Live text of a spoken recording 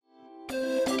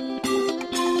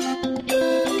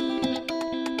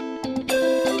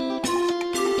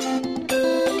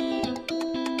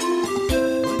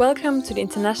Welcome to the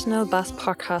International Bus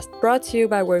Podcast, brought to you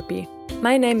by Wordbee.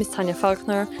 My name is Tanya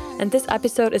Faulkner, and this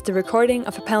episode is the recording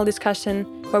of a panel discussion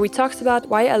where we talked about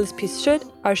why LSPs should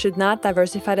or should not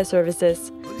diversify their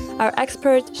services. Our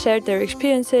experts shared their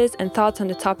experiences and thoughts on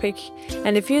the topic,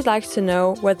 and if you'd like to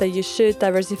know whether you should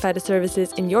diversify the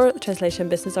services in your translation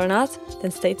business or not,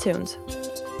 then stay tuned.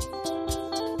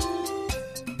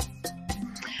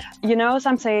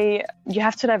 Some say you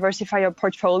have to diversify your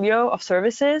portfolio of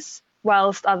services,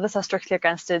 whilst others are strictly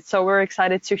against it. So we're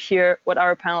excited to hear what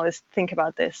our panelists think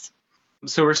about this.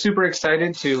 So we're super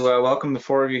excited to welcome the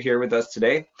four of you here with us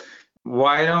today.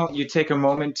 Why don't you take a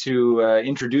moment to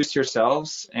introduce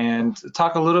yourselves and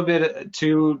talk a little bit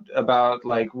too about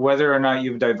whether or not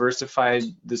you've diversified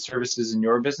the services in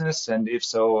your business, and if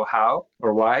so, how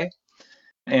or why?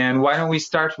 And why don't we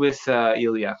start with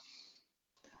Ilya?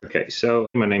 Okay, so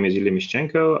my name is Ilya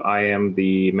Mishchenko. I am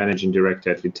the managing director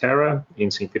at Litera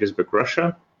in St. Petersburg,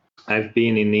 Russia. I've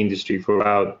been in the industry for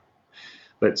about,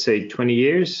 let's say, 20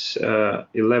 years,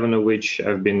 11 of which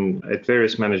I've been at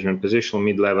various management positions,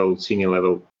 mid-level,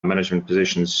 senior-level management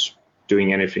positions,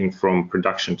 doing anything from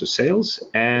production to sales.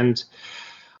 And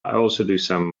I also do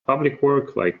some public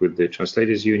work, like with the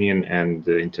Translators Union and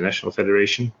the International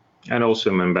Federation. And also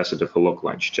I'm ambassador for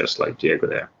LocLunch, just like Diego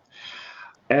there.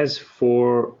 As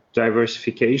for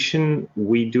diversification,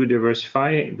 we do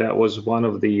diversify. That was one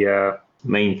of the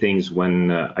main things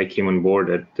when I came on board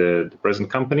at the present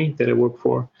company that I work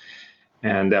for.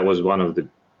 And that was one of the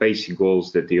basic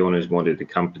goals that the owners wanted the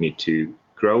company to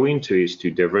grow into, is to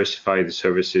diversify the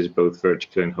services both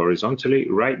vertically and horizontally.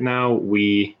 Right now,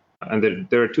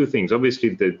 there are two things. Obviously,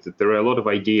 there are a lot of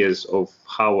ideas of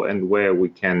how and where we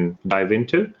can dive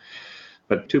into.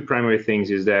 But two primary things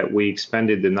is that we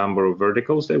expanded the number of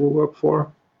verticals that we work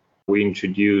for. We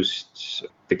introduced,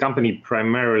 the company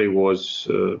primarily was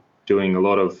doing a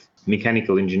lot of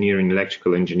mechanical engineering,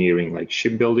 electrical engineering, like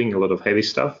shipbuilding, a lot of heavy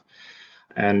stuff.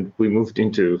 And we moved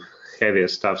into heavier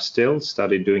stuff still,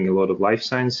 started doing a lot of life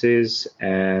sciences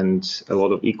and a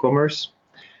lot of e-commerce.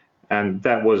 And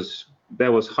that was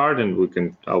hard,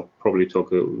 and I'll probably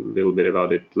talk a little bit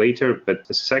about it later. But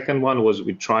the second one was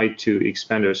we tried to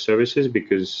expand our services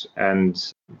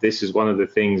and this is one of the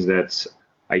things that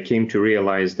I came to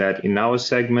realize, that in our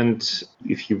segment,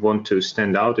 if you want to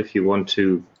stand out, if you want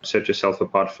to set yourself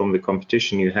apart from the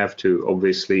competition, you have to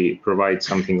obviously provide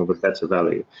something of a better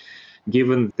value.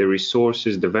 Given the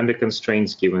resources, the vendor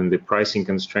constraints, given the pricing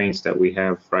constraints that we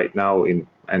have right now,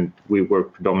 and we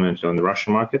work predominantly on the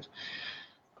Russian market,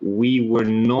 we're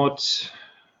not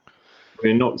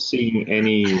seeing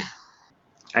any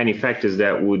factors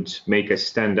that would make us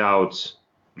stand out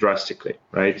drastically,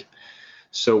 right?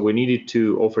 So we needed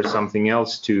to offer something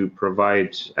else to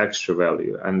provide extra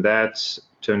value, and that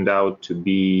turned out to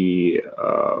be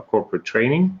corporate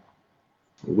training.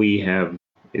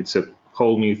 It's a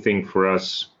whole new thing for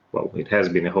us. Well, it has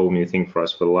been a whole new thing for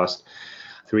us for the last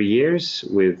 3 years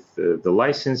with the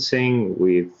licensing.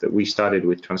 We started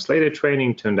with translator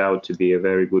training, turned out to be a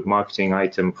very good marketing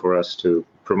item for us to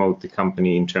promote the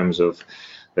company, in terms of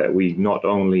that we not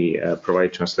only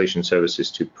provide translation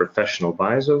services to professional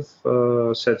buyers of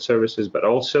said services, but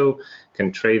also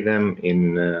can trade them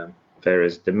in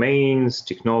various domains,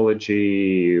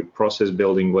 technology, process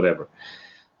building, whatever.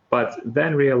 But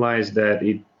then realized that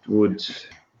it would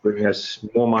bring us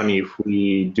more money if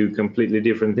we do completely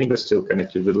different things, but still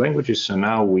connected with languages. So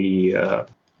now we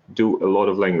do a lot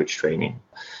of language training.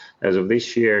 As of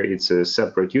this year, it's a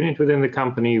separate unit within the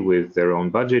company with their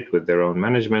own budget, with their own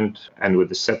management, and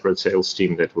with a separate sales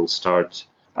team that will start,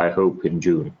 I hope, in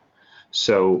June.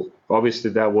 So obviously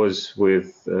that was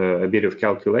with a bit of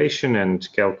calculation and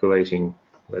calculating,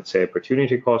 let's say,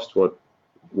 opportunity cost. What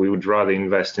we would rather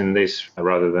invest in this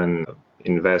rather than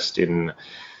invest in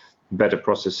better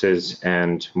processes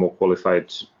and more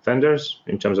qualified vendors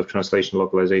in terms of translation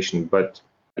localization, but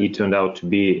it turned out to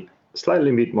be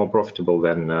slightly bit more profitable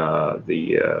than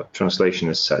the translation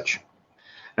as such.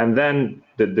 And then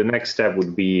the next step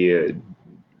would be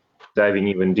diving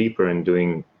even deeper and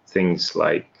doing things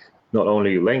like not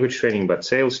only language training, but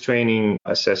sales training,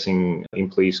 assessing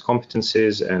employees'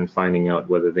 competencies and finding out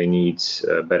whether they need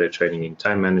better training in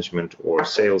time management or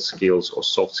sales skills or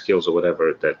soft skills or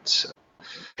whatever that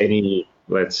any,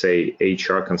 let's say,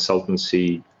 HR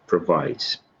consultancy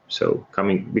provides. So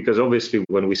because obviously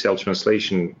when we sell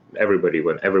translation,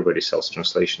 when everybody sells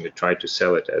translation, they try to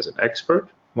sell it as an expert,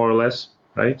 more or less,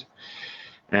 right?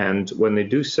 And when they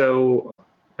do so,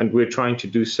 and we're trying to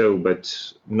do so,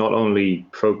 but not only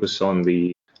focus on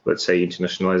the, let's say,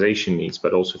 internationalization needs,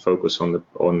 but also focus on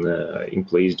the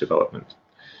employees' development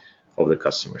of the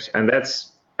customers. And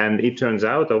it turns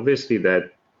out, obviously,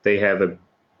 that they have a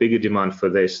bigger demand for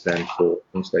this than for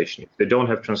translation. If they don't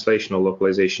have translation or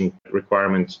localization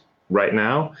requirements right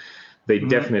now, they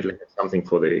definitely have something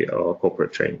for the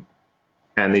corporate training.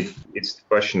 And it's the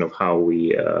question of how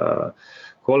we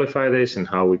qualify this and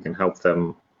how we can help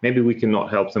them. Maybe we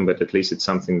cannot help them, but at least it's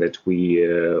something that we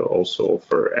also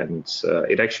offer. And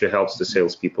it actually helps the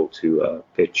salespeople to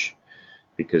pitch,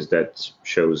 because that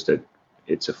shows that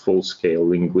it's a full-scale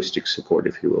linguistic support,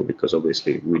 if you will, because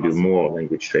obviously we do more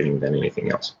language training than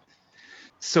anything else.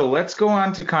 So let's go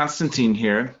on to Konstantin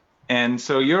here. And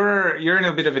so you're in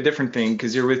a bit of a different thing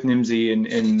because you're with Nimdzi,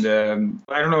 and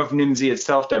I don't know if Nimdzi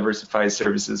itself diversifies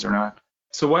services or not.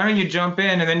 So why don't you jump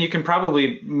in, and then you can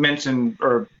probably mention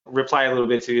or reply a little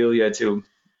bit to Ilya too.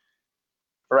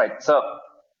 Right. So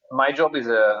my job is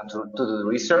to do the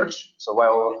research. So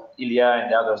while Ilya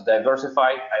and the others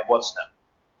diversify, I watch them,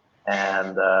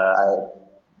 and I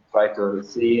try to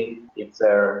see if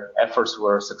their efforts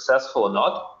were successful or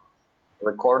not.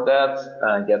 Record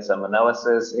that, get some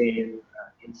analysis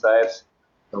insights.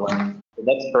 So when the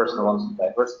next person wants to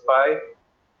diversify,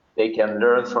 they can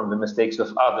learn from the mistakes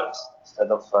of others instead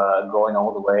of going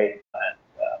all the way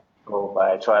and go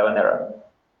by trial and error.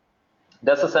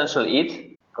 That's essentially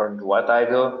it, according to what I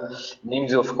do.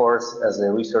 Nimdzi, of course, as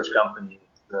a research company,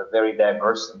 is very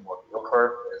diverse in what we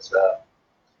offer. There's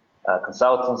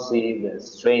consultancy,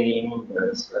 there's training,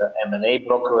 there's M&A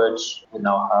brokerage. We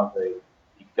now have a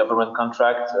government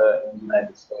contract in the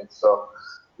United States. So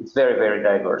it's very, very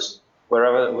diverse.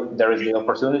 Wherever there is the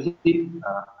opportunity,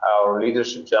 our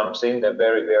leadership jumps in. They're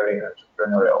very, very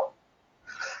entrepreneurial.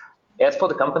 As for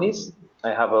the companies, I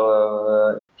have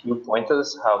a few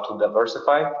pointers how to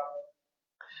diversify.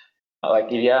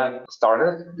 Like Ilya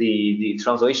started, the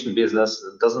translation business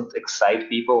doesn't excite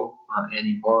people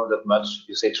anymore that much.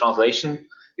 You say translation,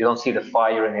 you don't see the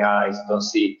fire in the eyes, you don't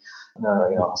see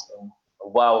a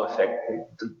wow effect.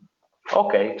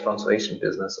 Okay, translation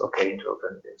business, okay,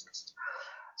 interpreting business.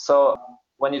 So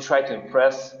when you try to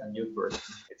impress a new person,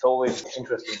 it's always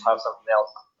interesting to have something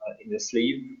else in the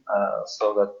sleeve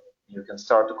so that you can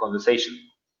start a conversation.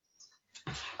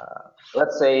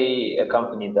 Let's say a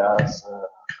company does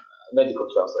medical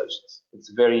translations.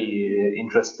 It's a very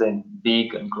interesting,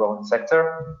 big and growing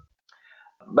sector,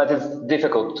 but it's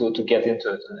difficult to get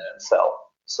into it and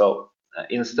sell. So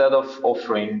instead of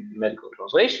offering medical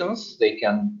translations, they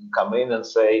can come in and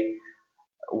say,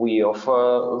 we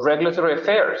offer regulatory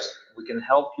affairs. We can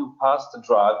help you pass the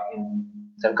drug in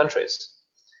 10 countries.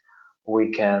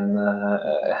 We can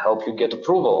help you get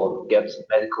approval, get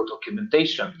medical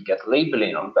documentation, get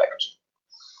labeling on package,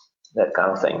 that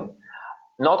kind of thing.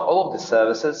 Not all of the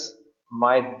services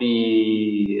might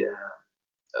be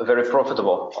very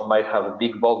profitable or might have a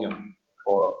big volume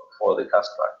for the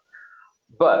customer.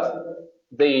 But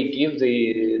they give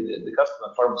the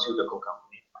customer, pharmaceutical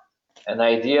company, an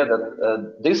idea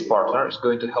that this partner is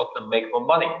going to help them make more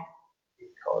money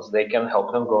because they can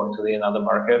help them go into another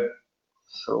market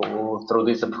through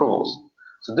these approvals.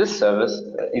 So this service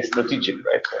is strategic,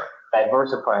 right?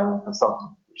 Diversifying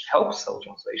something which helps sell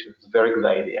translation is a very good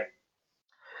idea.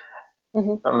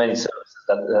 There are many services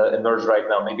that emerge right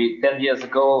now. Maybe 10 years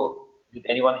ago, did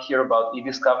anyone hear about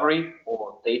e-discovery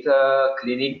or data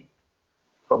cleaning?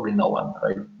 Probably no one,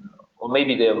 right? Or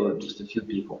maybe there were just a few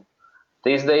people.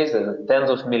 These days, there are tens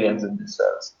of millions in these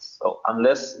services. So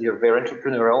unless you're very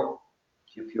entrepreneurial,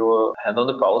 keep your hand on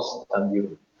the pulse and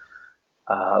you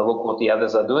look what the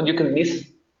others are doing, you can miss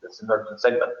this emerging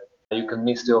segment. You can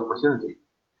miss the opportunity.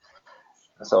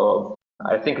 So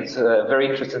I think it's a very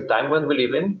interesting time when we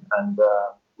live in, and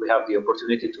we have the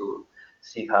opportunity to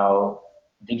see how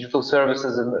digital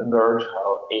services emerge,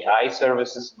 how AI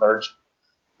services emerge.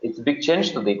 It's a big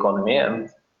change to the economy, and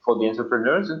for the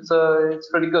entrepreneurs, it's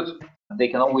pretty good. They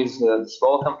can always,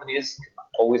 small companies can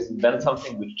always invent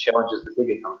something which challenges the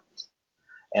bigger companies.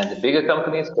 And the bigger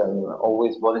companies can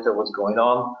always monitor what's going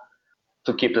on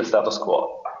to keep the status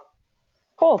quo.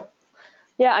 Cool.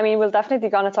 Yeah, I mean, we're definitely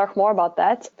going to talk more about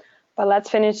that. But let's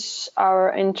finish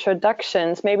our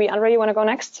introductions. Maybe, Andre, you want to go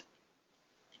next?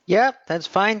 Yeah, that's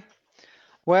fine.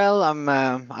 Well, I'm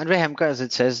Andre Hemker, as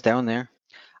it says down there.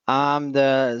 I'm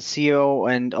the CEO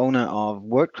and owner of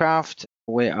WordCraft.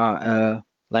 We are a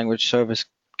language service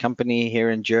company here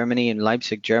in Germany, in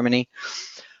Leipzig, Germany.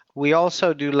 We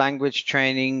also do language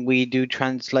training, we do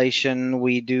translation,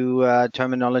 we do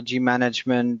terminology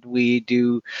management, we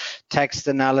do text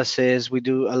analysis, we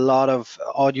do a lot of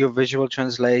audio-visual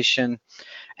translation.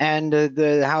 And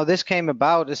how this came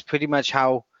about is pretty much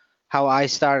how I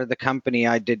started the company.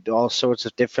 I did all sorts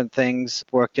of different things,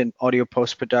 worked in audio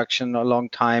post-production a long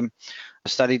time,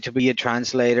 studied to be a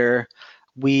translator,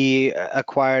 We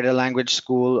acquired a language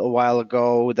school a while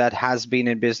ago that has been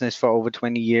in business for over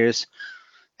 20 years.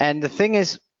 And the thing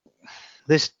is,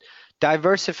 this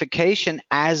diversification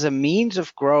as a means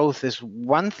of growth is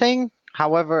one thing.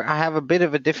 However, I have a bit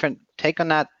of a different take on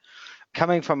that,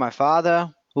 coming from my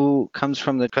father, who comes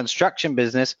from the construction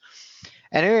business.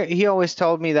 And he always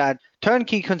told me that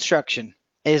turnkey construction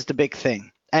is the big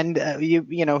thing. And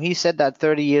he said that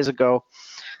 30 years ago,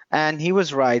 and he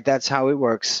was right. That's how it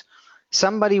works.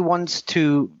 Somebody wants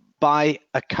to buy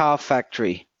a car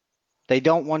factory. They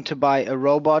don't want to buy a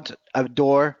robot, a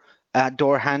door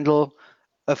handle,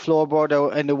 a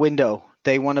floorboard, and a window.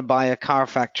 They want to buy a car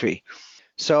factory.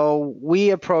 So we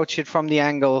approach it from the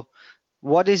angle,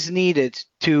 what is needed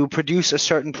to produce a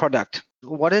certain product?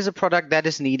 What is a product that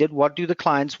is needed? What do the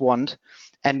clients want?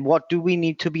 And what do we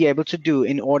need to be able to do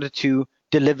in order to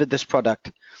deliver this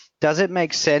product? Does it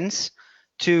make sense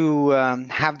to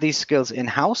have these skills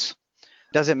in-house?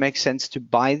 Does it make sense to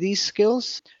buy these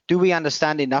skills? Do we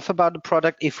understand enough about the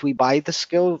product if we buy the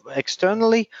skill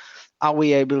externally? Are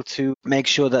we able to make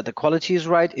sure that the quality is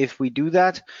right if we do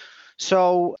that?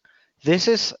 So this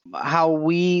is how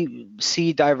we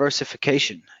see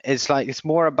diversification. It's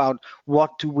more about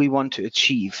what do we want to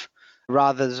achieve,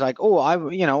 rather than like,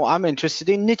 I'm interested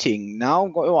in knitting now.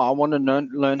 I want to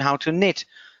learn how to knit.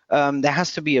 There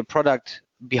has to be a product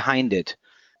behind it.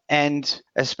 And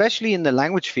especially in the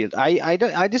language field,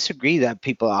 I disagree that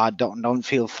people don't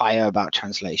feel fire about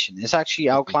translation. It's actually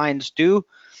our clients do,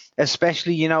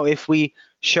 especially if we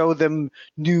show them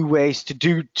new ways to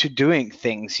doing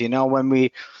things. When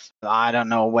we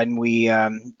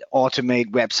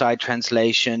automate website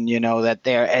translation, that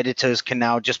their editors can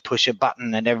now just push a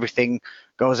button and everything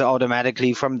goes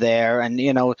automatically from there. And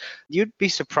you'd be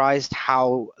surprised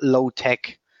how low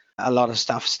tech a lot of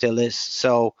stuff still is.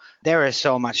 So there is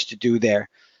so much to do there.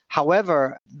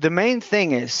 However, the main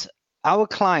thing is our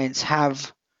clients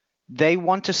they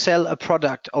want to sell a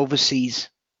product overseas.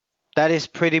 That is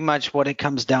pretty much what it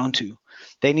comes down to.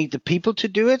 They need the people to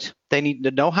do it. They need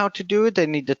the know-how to do it. They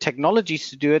need the technologies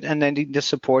to do it, and they need the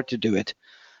support to do it.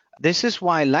 This is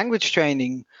why language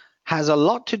training has a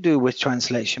lot to do with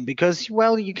translation, because,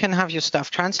 you can have your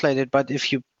stuff translated, but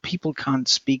if people can't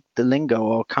speak the lingo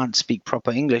or can't speak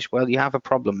proper English, you have a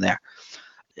problem there.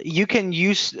 You can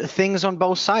use things on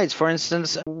both sides. For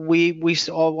instance, we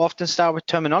often start with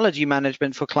terminology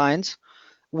management for clients,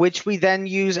 which we then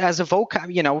use as a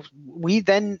vocab. We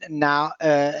then now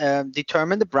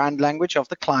determine the brand language of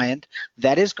the client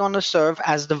that is going to serve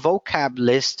as the vocab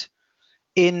list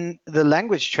in the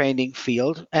language training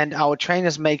field, and our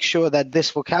trainers make sure that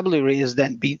this vocabulary is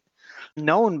then be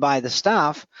known by the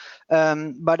staff,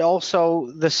 but also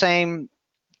the same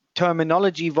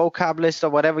terminology, vocab list, or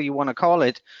whatever you want to call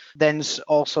it, then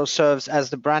also serves as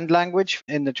the brand language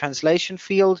in the translation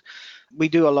field. We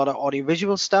do a lot of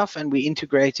audiovisual stuff, and we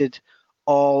integrated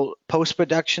all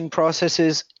post-production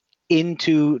processes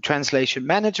into translation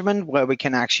management, where we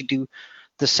can actually do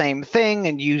the same thing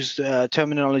and use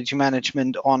terminology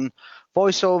management on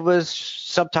voiceovers,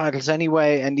 subtitles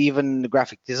anyway, and even the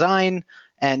graphic design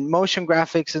and motion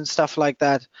graphics and stuff like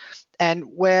that. And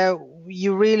where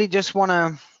you really just want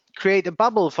to create a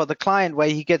bubble for the client where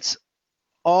he gets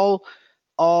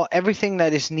everything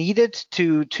that is needed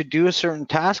to do a certain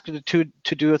task,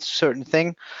 to do a certain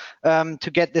thing,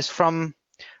 to get this from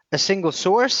a single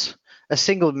source, a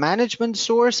single management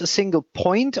source, a single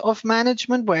point of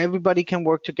management where everybody can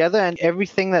work together, and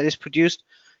everything that is produced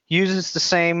uses the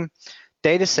same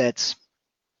data sets.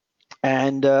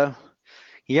 And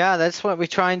that's what we're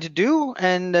trying to do,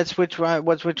 and that's what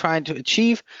we're trying to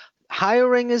achieve.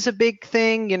 Hiring is a big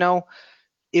thing.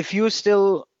 If you're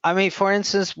still, for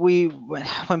instance,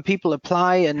 when people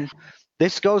apply, and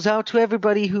this goes out to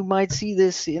everybody who might see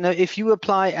this, if you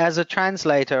apply as a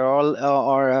translator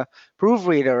or a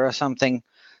proofreader or something,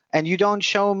 and you don't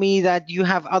show me that you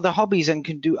have other hobbies and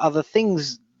can do other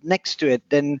things next to it,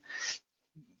 then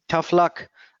tough luck.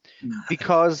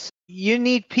 Because you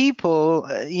need people,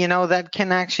 that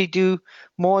can actually do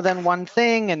more than one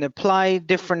thing and apply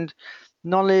different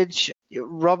knowledge.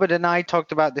 Robert and I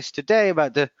talked about this today,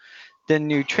 about the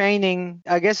new training.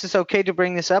 I guess it's okay to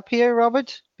bring this up here,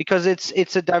 Robert, because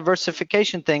it's a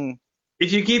diversification thing.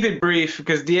 If you keep it brief,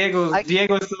 because Diego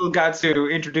still got to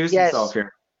introduce himself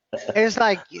here. It's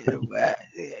like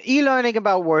e-learning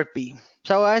about WordBee.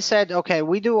 So I said, okay,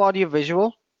 we do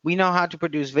audiovisual. We know how to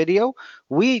produce video.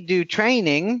 We do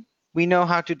training. We know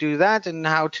how to do that and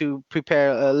how to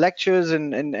prepare lectures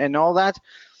and all that.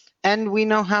 And we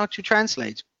know how to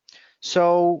translate.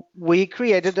 So we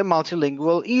created a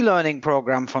multilingual e-learning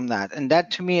program from that. And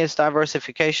that to me is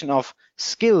diversification of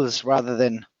skills rather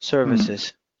than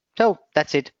services. So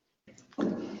that's it.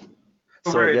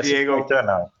 Over I it, guess it's my Diego. turn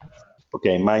now.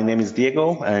 Okay, my name is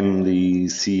Diego. I'm the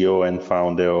CEO and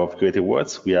founder of Creative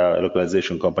Words. We are a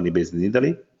localization company based in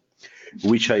Italy,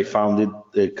 which I founded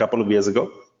a couple of years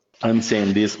ago. I'm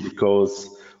saying this because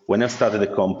when I started the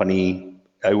company,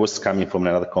 I was coming from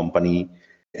another company.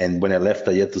 And when I left,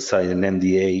 I had to sign an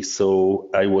NDA. So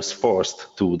I was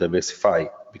forced to diversify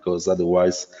because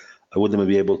otherwise I wouldn't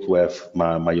be able to have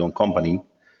my own company.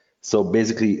 So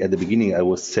basically, at the beginning, I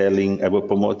was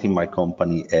promoting my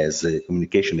company as a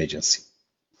communication agency.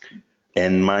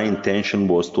 And my intention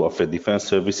was to offer different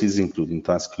services, including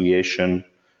transcreation,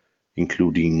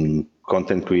 including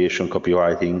content creation,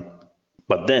 copywriting.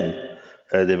 But then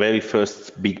the very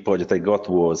first big project I got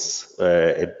was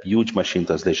a huge machine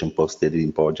translation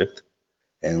post-editing project.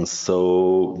 And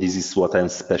so this is what I'm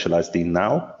specialized in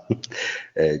now,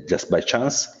 just by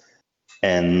chance.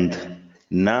 And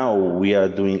now we are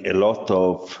doing a lot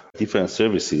of different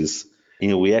services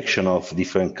in reaction of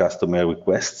different customer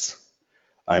requests.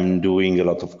 I'm doing a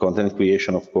lot of content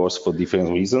creation, of course, for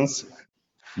different reasons.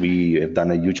 We have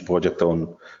done a huge project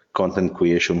on content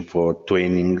creation for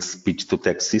training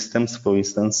speech-to-text systems, for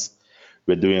instance.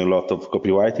 We're doing a lot of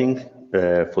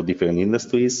copywriting for different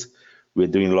industries. We're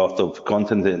doing a lot of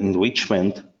content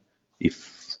enrichment,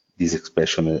 if this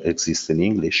expression exists in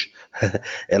English,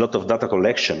 a lot of data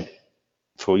collection.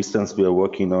 For instance, we are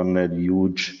working on a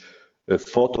huge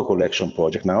photo collection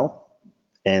project now,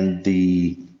 and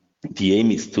the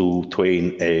aim is to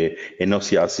train an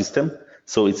OCR system.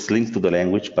 So it's linked to the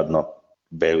language, but not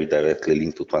very directly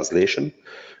linked to translation.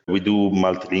 We do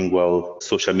multilingual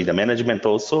social media management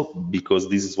also, because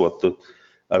this is what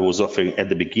I was offering at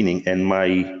the beginning. And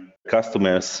my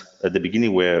customers at the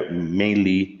beginning were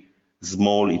mainly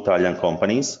small Italian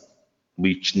companies,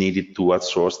 which needed to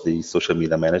outsource the social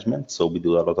media management. So we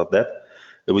do a lot of that.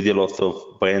 We do a lot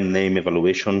of brand name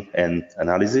evaluation and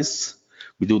analysis.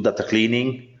 We do data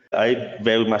cleaning. I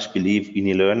very much believe in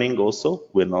e-learning also.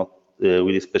 We're not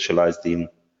really specialized in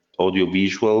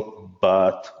audio-visual,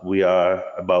 but we are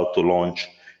about to launch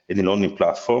an e-learning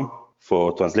platform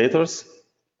for translators.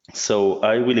 So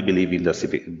I really believe in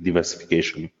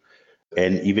diversification.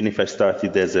 And even if I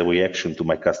started as a reaction to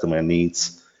my customer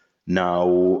needs,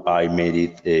 now I made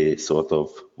it a sort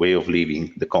of way of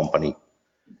living the company.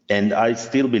 And I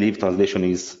still believe translation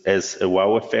has a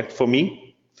wow effect for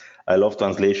me. I love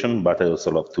translation, but I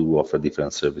also love to offer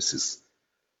different services.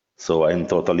 So I'm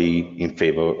totally in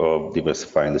favor of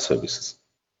diversifying the services.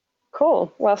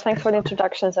 Cool. Well, thanks for the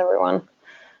introductions, everyone.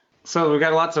 So we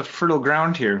got lots of fertile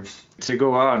ground here to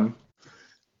go on.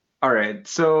 All right.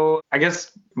 So I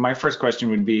guess my first question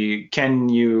would be,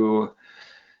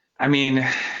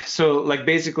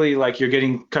 basically like you're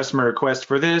getting customer requests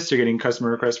for this, you're getting customer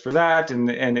requests for that,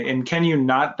 and can you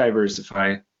not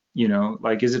diversify?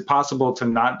 Is it possible to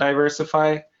not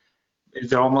diversify?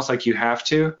 Is it almost like you have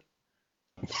to?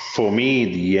 For me,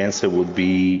 the answer would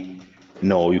be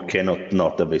no, you cannot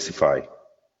not diversify.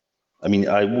 I mean,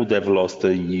 I would have lost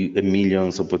a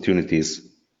millions opportunities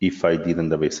if I didn't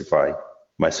diversify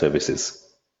my services.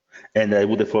 And I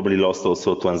would have probably lost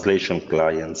also translation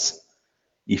clients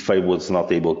if I was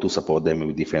not able to support them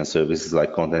with different services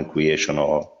like content creation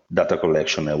or data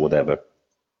collection or whatever.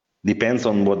 Depends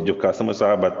on what your customers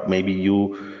are, but maybe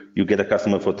you get a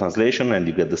customer for translation and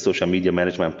you get the social media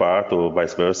management part or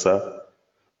vice versa.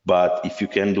 But if you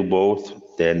can do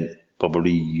both, then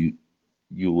probably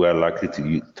you are likely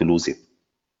to lose it.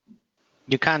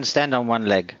 You can't stand on one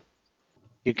leg.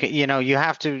 You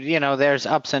have to, there's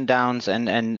ups and downs,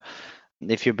 and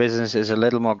if your business is a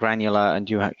little more granular and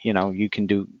you can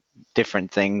do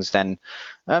different things, then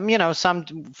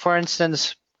for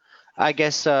instance, I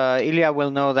guess Ilya will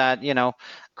know that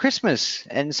Christmas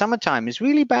and summertime is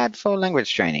really bad for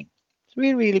language training. It's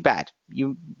really, really bad.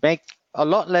 You make a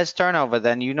lot less turnover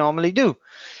than you normally do.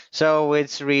 So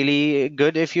it's really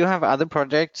good if you have other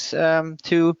projects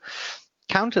to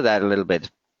counter that a little bit.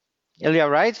 Ilya,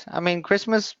 right? I mean,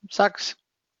 Christmas sucks.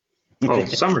 Well,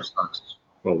 summer sucks.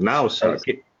 Well, now sucks.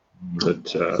 But,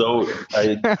 So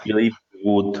I believe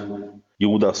you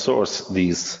would outsource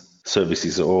these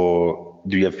services, or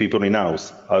do you have people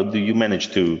in-house? How do you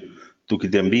manage to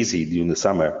keep them busy during the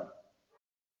summer?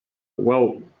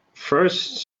 Well,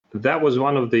 first, that was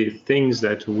one of the things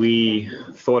that we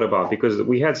thought about, because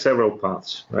we had several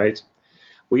paths, right?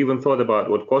 We even thought about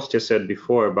what Kostya said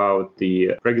before about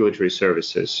the regulatory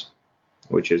services,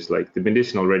 which is like the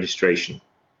medicinal registration.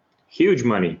 Huge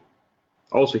money,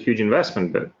 also huge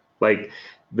investment, but like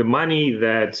the money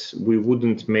that we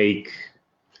wouldn't make,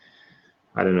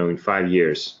 I don't know, in 5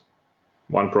 years,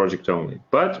 one project only.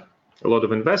 But a lot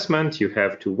of investment, you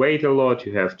have to wait a lot,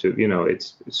 you have to,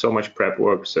 it's so much prep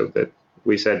work, so that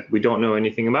we said we don't know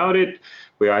anything about it.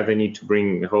 We either need to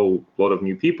bring a whole lot of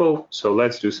new people, so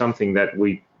let's do something that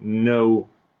we know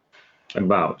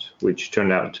about, which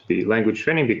turned out to be language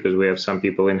training, because we have some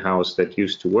people in-house that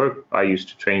used to work. I used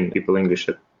to train people English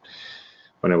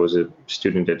when I was a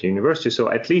student at university,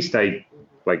 so at least I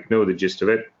know the gist of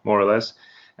it, more or less.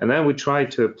 And then we try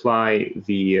to apply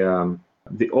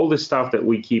all the stuff that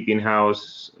we keep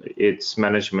in-house. It's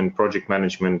management, project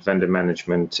management, vendor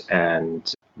management,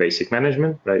 and basic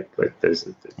management, right? Like there's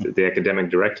the academic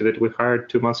director that we hired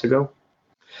 2 months ago.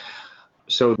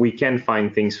 So we can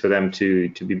find things for them to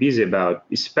be busy about,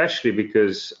 especially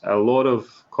because a lot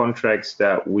of contracts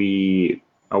that we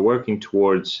are working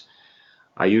towards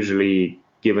are usually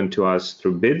given to us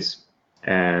through bids.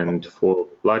 And for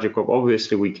larger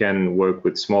obviously we can work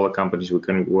with smaller companies, we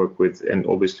can work with, and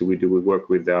obviously we work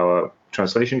with our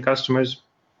translation customers.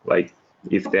 Like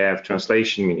if they have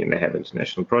translation, meaning they have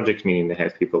international projects, meaning they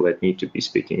have people that need to be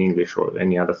speaking English or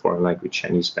any other foreign language,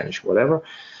 Chinese, Spanish, whatever.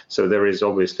 So there is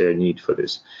obviously a need for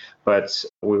this. But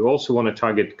we also want to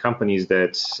target companies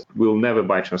that will never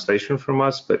buy translation from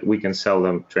us, but we can sell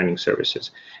them training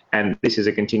services. And this is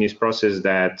a continuous process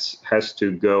that has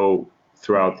to go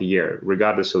throughout the year,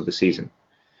 regardless of the season.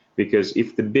 Because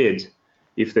if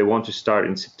they want to start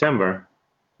in September,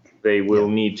 they will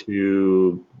need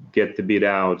to get the bid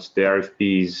out, the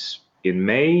RFPs in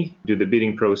May, do the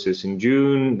bidding process in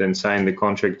June, then sign the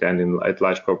contract. And at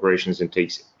large corporations, it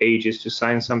takes ages to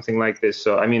sign something like this.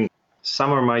 So, I mean,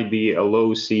 summer might be a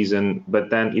low season, but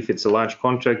then if it's a large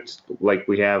contract, like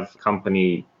we have a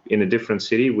company in a different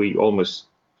city, we almost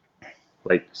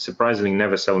surprisingly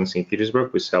never sell in St.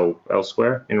 Petersburg. We sell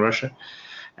elsewhere in Russia.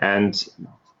 And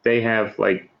they have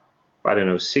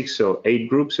 6 or 8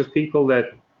 groups of people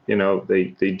that,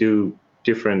 they do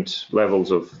different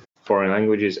levels of foreign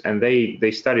languages, and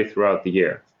they study throughout the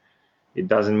year. It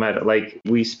doesn't matter.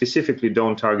 We specifically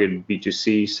don't target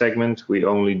B2C segment. We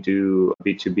only do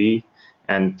B2B,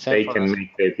 and they can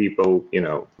make their people,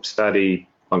 study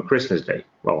on Christmas Day.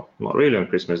 Well, not really on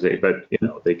Christmas Day, but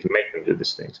they can make them do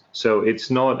these things. So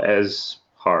it's not as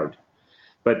hard.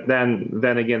 But then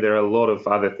again, there are a lot of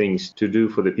other things to do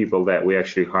for the people that we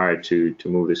actually hire to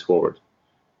move this forward.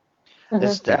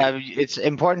 It's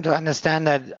important to understand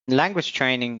that language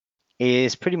training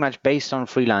is pretty much based on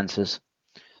freelancers.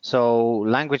 So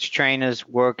language trainers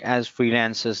work as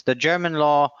freelancers. The German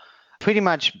law pretty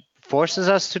much forces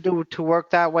us to work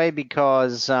that way,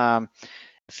 because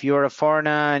if you're a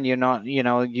foreigner and you're not,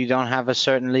 you don't have a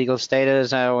certain legal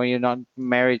status, or you're not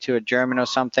married to a German or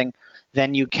something,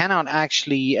 then you cannot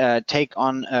actually take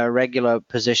on a regular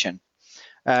position.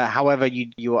 However,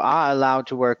 you are allowed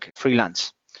to work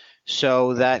freelance.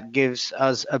 So that gives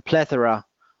us a plethora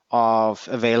of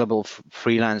available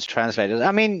freelance translators.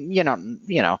 I mean,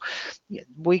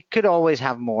 we could always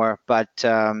have more, but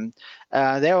there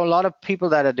are a lot of people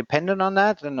that are dependent on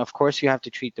that, and of course you have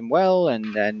to treat them well,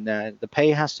 and the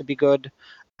pay has to be good.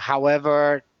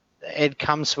 However, it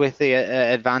comes with the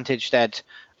advantage that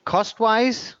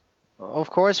cost-wise, of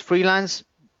course, freelance,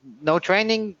 no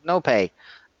training, no pay.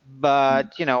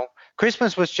 But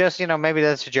Christmas was just, maybe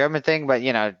that's a German thing, but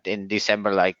in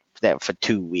December, for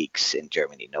 2 weeks in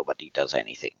Germany, nobody does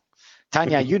anything.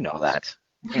 Tanya, you know that.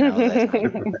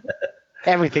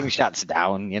 Everything shuts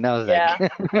down, Yeah.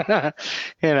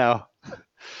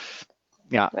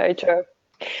 Yeah. Very true.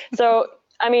 So,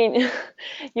 I mean,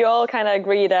 you all kind of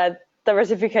agree that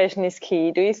diversification is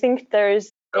key. Do you think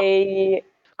there's a...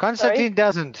 Konstantin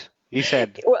doesn't, he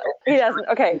said. Well, he doesn't.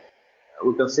 Okay.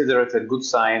 We consider it a good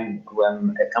sign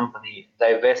when a company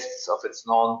divests of its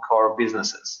non-core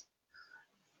businesses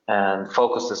and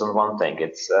focuses on one thing.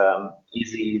 It's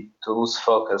easy to lose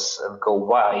focus and go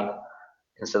wide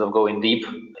instead of going deep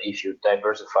if you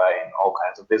diversify in all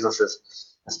kinds of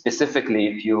businesses, and specifically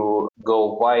if you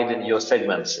go wide in your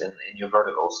segments, in your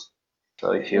verticals.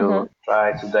 So if you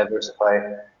try to diversify,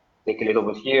 take a little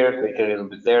bit here, take a little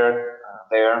bit there,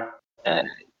 and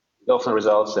it often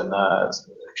results in a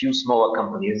few smaller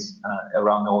companies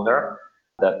around the owner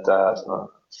that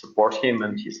support him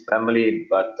and his family,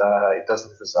 but it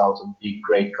doesn't result in big,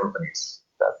 great companies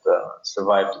that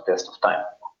survive the test of time.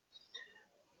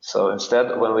 So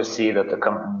instead, when we see that the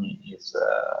company is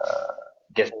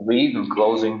getting rid and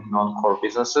closing non-core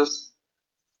businesses,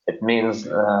 it means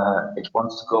it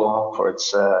wants to go on for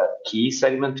its key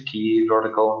segment, key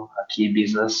vertical, key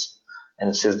business, and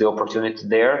it sees the opportunity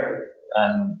there.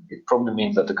 And it probably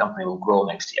means that the company will grow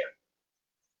next year.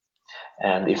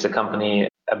 And if the company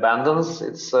abandons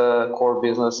its core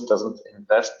business, doesn't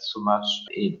invest so much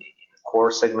in the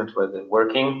core segment where they're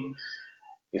working,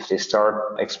 if they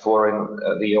start exploring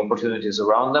the opportunities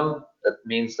around them, that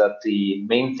means that the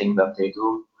main thing that they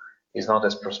do is not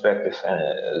as prospective,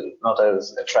 not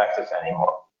as attractive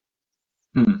anymore.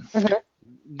 Mm-hmm.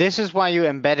 This is why you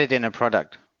embed it in a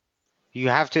product. You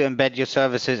have to embed your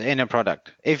services in a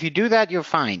product. If you do that, you're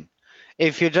fine.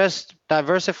 If you're just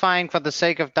diversifying for the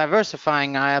sake of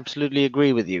diversifying, I absolutely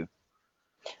agree with you.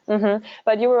 Mm-hmm.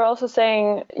 But you were also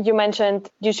saying, you mentioned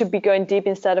you should be going deep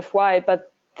instead of wide,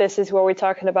 but this is where we're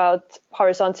talking about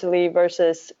horizontally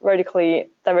versus vertically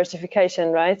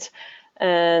diversification, right?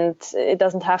 And it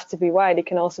doesn't have to be wide. It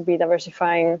can also be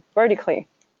diversifying vertically.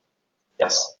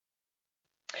 Yes.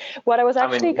 What I was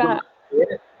actually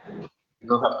you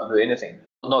don't have to do anything.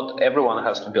 Not everyone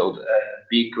has to build a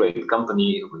big, great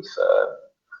company with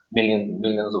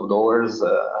millions of dollars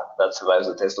that survives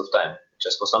the test of time,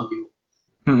 just for some people.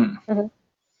 Mm-hmm.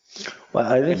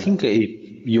 Well, I think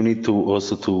you need to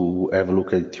also to have a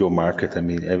look at your market. I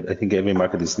mean, I think every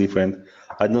market is different.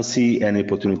 I don't see any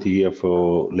opportunity here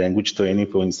for language training,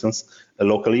 for instance,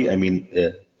 locally. I mean,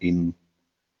 in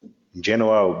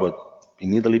general, but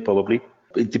in Italy probably.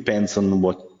 It depends on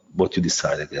what you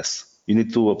decide, I guess. You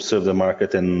need to observe the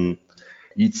market, and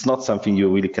it's not something you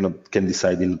really can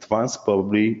decide in advance.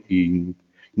 Probably in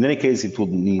any case, it would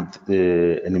need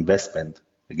an investment,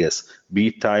 I guess. Be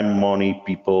it time, money,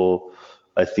 people.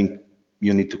 I think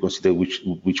you need to consider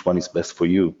which one is best for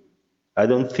you. I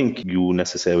don't think you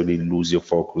necessarily lose your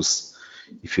focus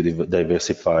if you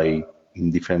diversify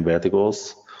in different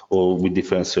verticals or with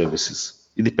different services.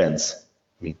 It depends.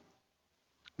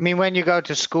 I mean, when you go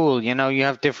to school, you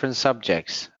have different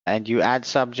subjects and you add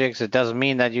subjects. It doesn't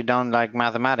mean that you don't like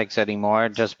mathematics anymore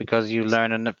just because you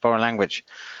learn a foreign language.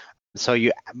 So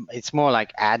it's more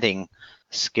like adding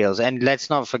skills. And let's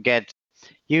not forget,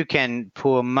 you can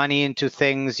pour money into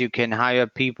things. You can hire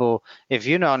people. If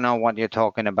you don't know what you're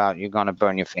talking about, you're going to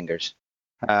burn your fingers.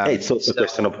 It's also a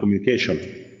question of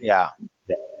communication. Yeah.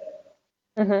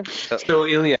 Mm-hmm. So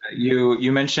Ilya,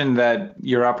 you mentioned that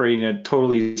you're operating a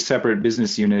totally separate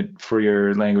business unit for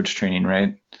your language training,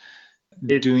 right?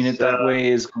 Doing it that way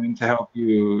is going to help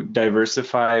you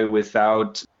diversify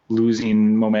without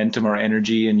losing momentum or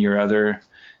energy in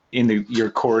your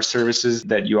core services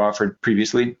that you offered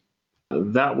previously.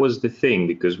 That was the thing,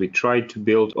 because we tried to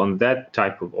build on that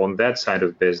side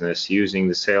of business using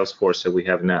the sales force that we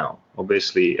have now,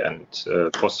 obviously, and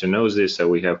Costa knows this, that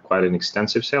we have quite an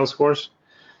extensive sales force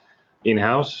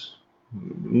in-house,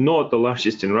 not the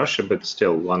largest in Russia, but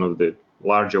still one of the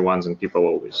larger ones, and people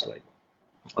always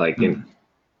in,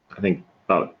 I think,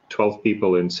 about 12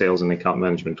 people in sales and account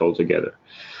management altogether.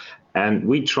 And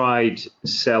we tried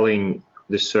selling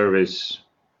the service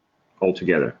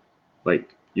altogether.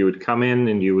 Like, you would come in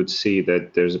and you would see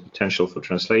that there's a potential for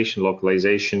translation,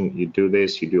 localization, you do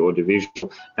this, you do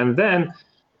audiovisual, and then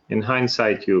in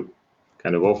hindsight, you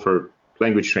kind of offer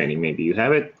language training. Maybe you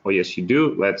have it. Oh, yes, you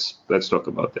do. Let's talk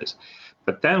about this.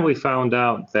 But then we found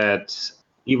out that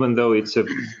even though it's a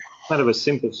kind of a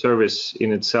simple service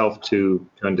in itself to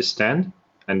understand,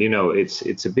 and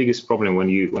it's the biggest problem when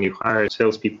you hire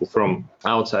salespeople from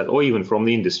outside or even from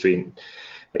the industry.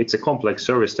 It's a complex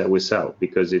service that we sell,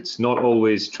 because it's not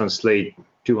always translate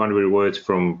 200 words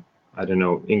from, I don't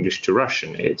know, English to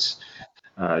Russian. It's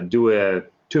do a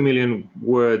 2 million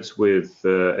words with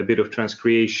a bit of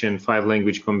transcreation, 5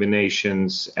 language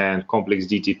combinations, and complex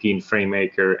DTP in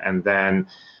FrameMaker, and then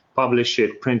publish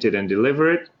it, print it, and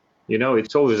deliver it.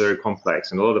 It's always very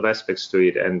complex and a lot of aspects to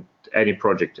it, and any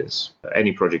project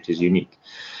is unique.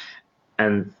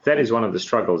 And that is one of the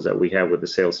struggles that we have with the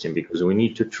sales team, because we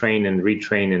need to train and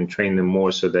retrain and train them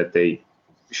more so that they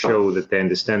show that they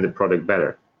understand the product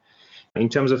better. In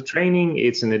terms of training,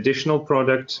 it's an additional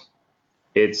product.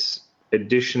 It's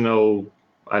additional,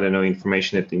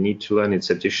 information that they need to learn. It's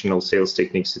additional sales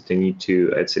techniques that they need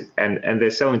to, and they're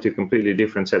selling to completely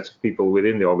different sets of people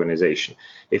within the organization.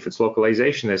 If it's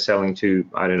localization, they're selling to,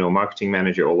 marketing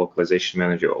manager or localization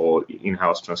manager or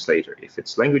in-house translator. If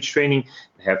it's language training,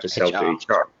 they have to sell to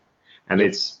HR. And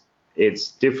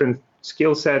it's different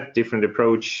skill set, different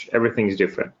approach, everything's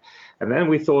different. And then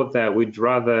we thought that we'd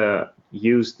rather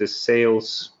use the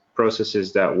sales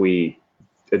processes that we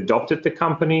adopted the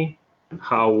company,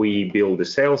 how we build the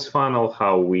sales funnel,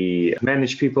 how we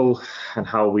manage people, and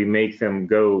how we make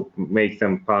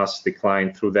them pass the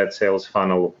client through that sales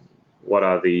funnel. What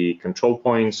are the control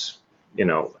points,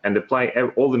 and apply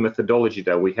all the methodology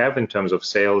that we have in terms of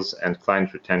sales and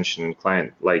client retention,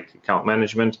 account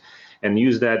management, and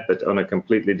use that, but on a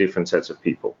completely different sets of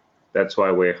people. That's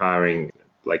why we're hiring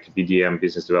like a BDM,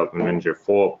 business development manager,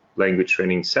 for language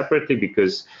training separately,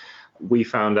 because we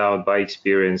found out by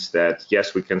experience that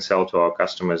yes, we can sell to our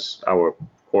customers, our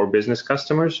core business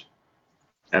customers,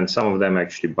 and some of them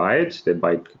actually buy it. They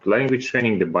buy language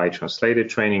training, they buy translator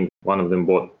training. One of them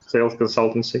bought sales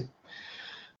consultancy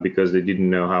because they didn't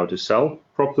know how to sell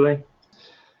properly.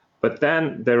 But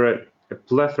then there are a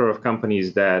plethora of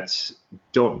companies that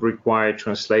don't require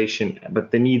translation,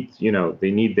 but they need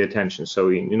the attention. So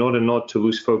in order not to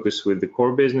lose focus with the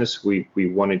core business, we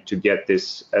wanted to get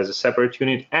this as a separate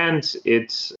unit, and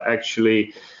it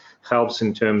actually helps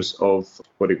in terms of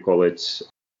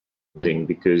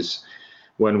because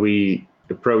when we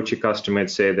approach a customer and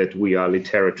say that we are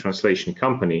Litera translation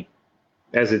company,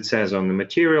 as it says on the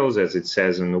materials, as it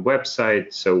says on the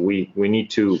website, so we need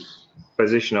to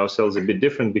position ourselves a bit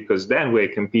different, because then we're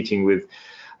competing with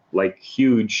like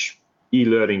huge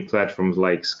e-learning platforms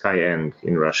like Skyeng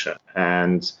in Russia.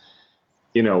 And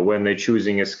when they're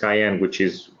choosing a Skyeng,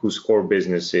 whose core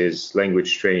business is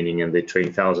language training, and they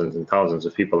train thousands and thousands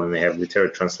of people, and they have Litera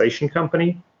translation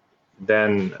company,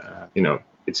 then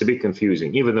it's a bit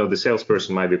confusing, even though the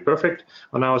salesperson might be perfect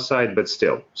on our side, but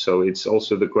still. So it's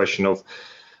also the question of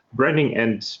branding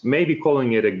and maybe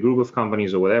calling it a group of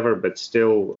companies or whatever, but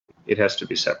still it has to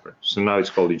be separate. So now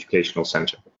it's called Educational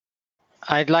Center.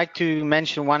 I'd like to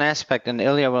mention one aspect, and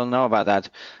Ilya will know about that.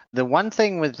 The one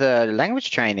thing with language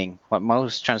training, what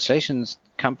most translations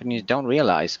companies don't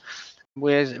realize,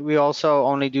 we also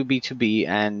only do B2B,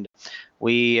 and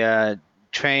we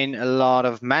train a lot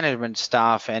of management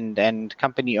staff and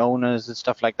company owners and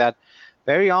stuff like that.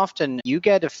 Very often you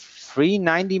get a free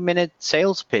 90-minute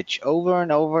sales pitch over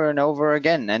and over and over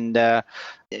again, and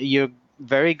you're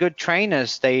very good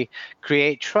trainers. They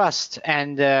create trust,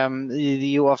 and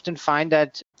you often find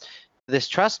that this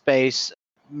trust base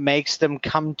makes them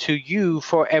come to you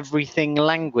for everything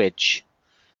language,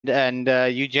 and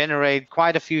you generate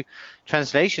quite a few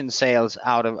translation sales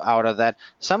out of that.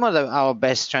 Some of our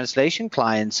best translation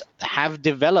clients have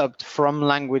developed from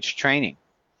language training.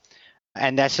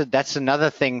 And that's another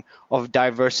thing of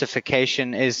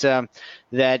diversification, is that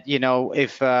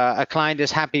if a client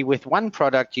is happy with one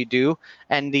product you do,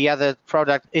 and the other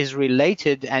product is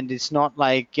related, and it's not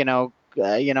like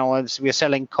we're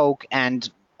selling Coke and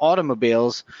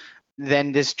automobiles,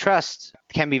 then this trust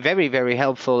can be very, very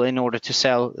helpful in order to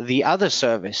sell the other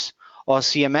service or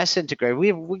CMS integrate.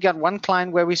 We got one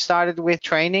client where we started with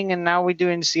training, and now we're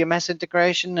doing CMS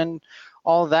integration and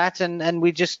all that, and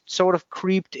we just sort of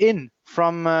creeped in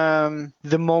from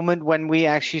the moment when we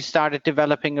actually started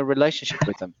developing a relationship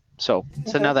with them. So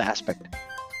it's another aspect.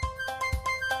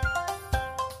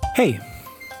 Hey,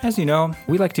 as you know,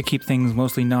 we like to keep things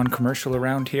mostly non-commercial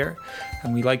around here,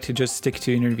 and we like to just stick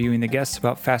to interviewing the guests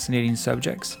about fascinating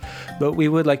subjects. But we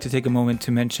would like to take a moment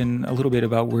to mention a little bit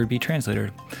about WordBee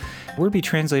Translator. WordBee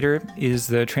Translator is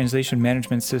the translation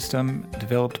management system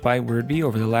developed by WordBee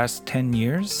over the last 10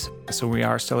 years. So we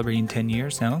are celebrating 10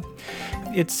 years now.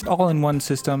 It's all in one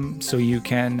system, so you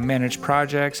can manage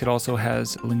projects. It also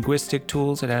has linguistic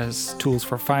tools. It has tools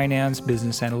for finance,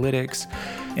 business analytics,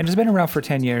 and it's been around for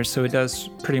 10 years, so it does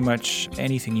pretty much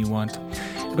anything you want.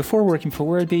 Before working for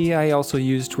WordBee, I also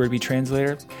used WordBee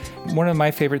Translator. One of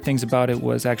my favorite things about it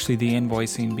was actually the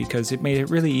invoicing, because it made it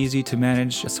really easy to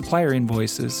manage supplier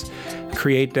invoices,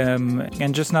 create them,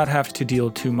 and just not have to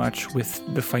deal too much with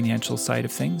the financial side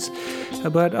of things.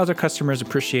 But other customers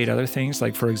appreciate other things,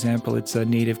 like, for example, it's a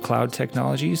native cloud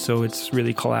technology, so it's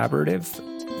really collaborative.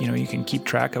 You can keep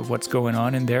track of what's going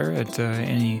on in there at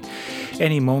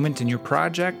any moment in your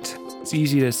project. It's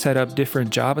easy to set up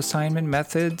different job assignment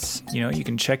methods. You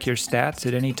can check your stats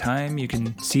at any time. You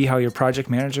can see how your project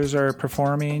managers are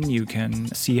performing. You can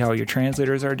see how your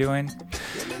translators are doing.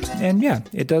 And yeah,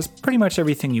 it does pretty much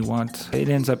everything you want. It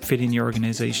ends up fitting your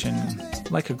organization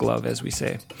like a glove, as we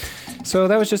say. So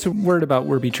that was just a word about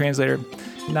WordBee Translator.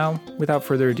 Now, without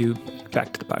further ado,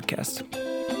 back to the podcast.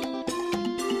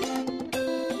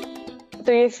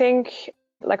 Do you think,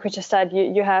 like we just said,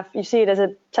 you see it as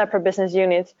a separate business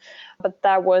unit, but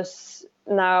that was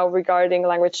now regarding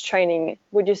language training?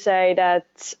 Would you say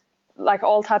that, like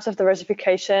all types of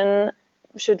diversification,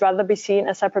 should rather be seen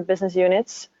as separate business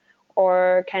units,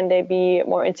 or can they be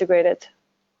more integrated?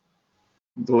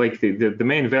 Like the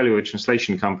main value of a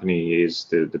translation company is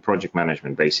the project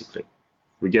management, basically.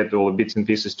 We get all the bits and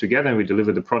pieces together, and we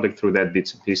deliver the product through that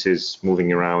bits and pieces,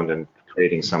 moving around and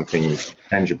creating something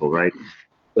tangible, right?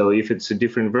 So if it's a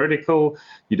different vertical,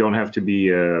 you don't have to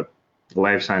be a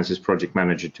life sciences project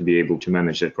manager to be able to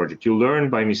manage that project. You learn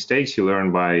by mistakes, you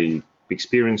learn by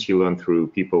experience, you learn through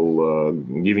people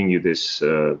providing you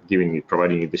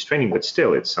this training, but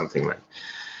still it's something like,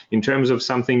 In terms of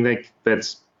something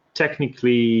that's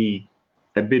technically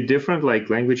a bit different, like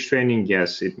language training,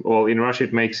 yes, in Russia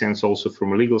it makes sense also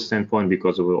from a legal standpoint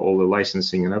because of all the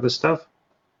licensing and other stuff.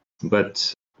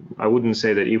 But I wouldn't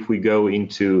say that if we go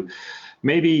into,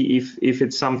 maybe if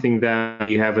it's something that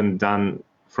you haven't done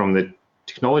from the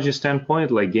technology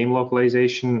standpoint, like game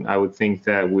localization, I would think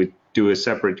that we'd do a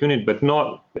separate unit, but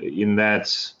not in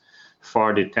that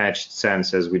far detached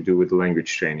sense as we do with the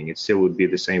language training. It still would be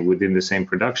the same, within the same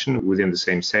production, within the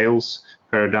same sales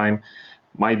paradigm.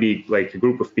 Might be like a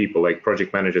group of people, like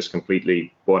project managers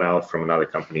completely bought out from another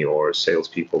company, or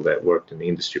salespeople that worked in the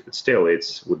industry, but still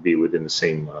it would be within the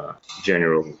same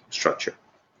general structure.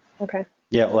 Okay.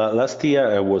 Yeah, well, last year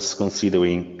I was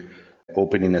considering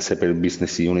opening a separate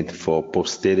business unit for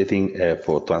post-editing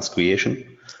for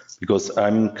transcreation, because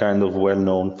I'm kind of well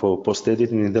known for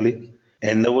post-editing in Italy.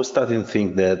 And I was starting to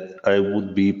think that I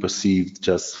would be perceived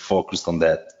just focused on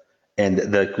that, and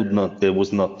that I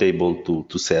was not able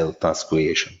to sell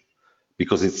transcreation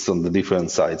because it's on the different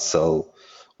sides. So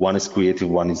one is creative,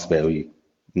 one is very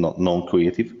not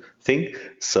non-creative thing.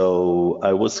 So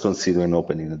I was considering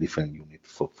opening a different unit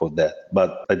for that,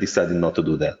 but I decided not to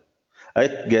do that. I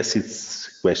guess it's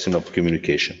a question of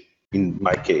communication in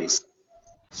my case.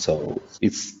 So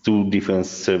it's two different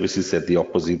services at the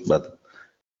opposite, but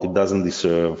it doesn't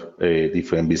deserve a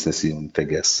different business unit, I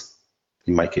guess,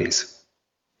 in my case.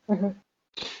 Mm-hmm.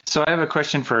 So I have a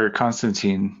question for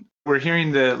Konstantin. We're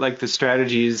hearing the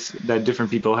strategies that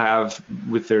different people have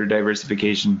with their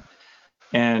diversification.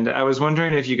 And I was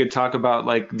wondering if you could talk about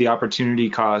like the opportunity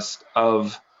cost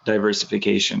of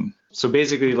diversification. So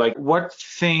basically, like, what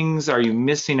things are you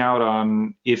missing out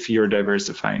on if you're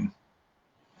diversifying?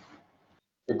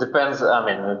 It depends. I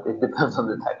mean, it depends on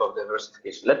the type of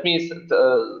diversification. Let me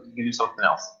give you something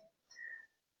else.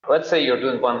 Let's say you're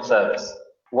doing one service.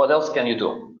 What else can you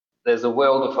do? There's a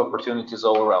world of opportunities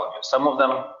all around you. Some of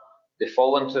them, they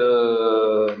fall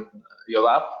into your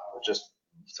lap, just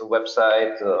through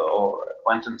website or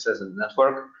acquaintances and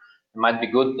network. It might be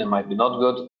good, it might be not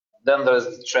good. Then there's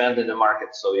the trend in the market.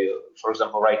 So, for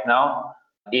example, right now,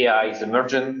 AI is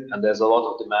emerging, and there's a lot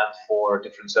of demand for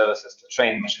different services to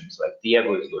train machines, like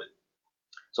Diego is doing.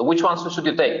 So which ones should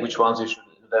you take? Which ones you should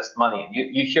invest money in?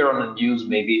 You hear on the news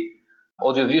maybe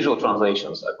audiovisual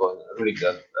translations are going really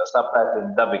good,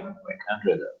 subtitling, dubbing, like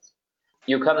 100.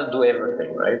 You cannot do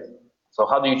everything, right? So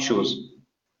how do you choose?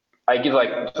 I give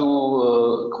like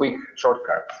two quick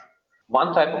shortcuts.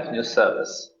 One type of new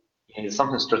service is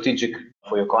something strategic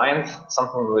for your client,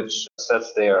 something which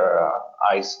sets their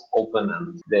eyes open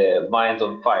and their mind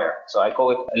on fire. So I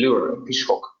call it a lure, a fish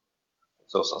hook.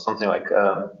 So something like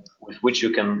with which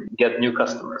you can get new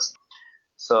customers.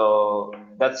 So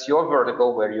that's your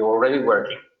vertical where you're already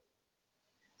working.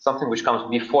 Something which comes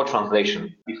before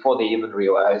translation, before they even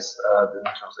realize the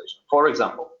new translation. For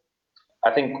example,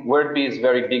 I think WordBee is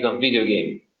very big on video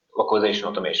game localization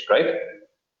automation, right?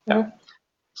 Yeah.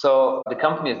 So the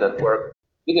companies that work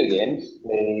video games,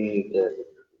 they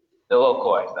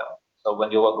localize them. So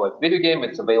when you localize video game,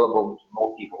 it's available to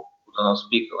more people who do not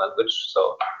speak the language,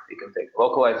 so they can take a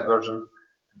localized version.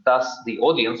 Thus, the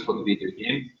audience for the video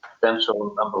game,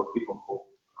 potential number of people who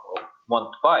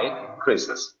want to buy it,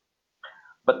 increases.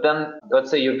 But then, let's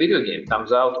say your video game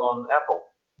comes out on Apple,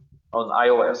 on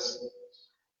iOS,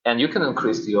 and you can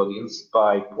increase the audience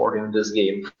by porting this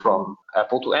game from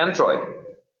Apple to Android,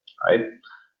 right?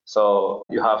 So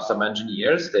you have some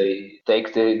engineers, they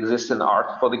take the existing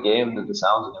art for the game, the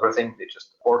sounds and everything, they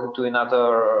just port it to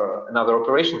another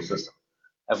operation system.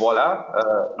 And voila,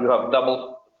 you have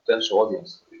double potential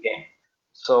audience for the game.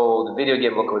 So the video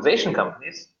game localization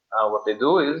companies, what they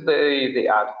do is they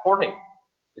add porting.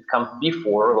 It comes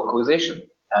before localization,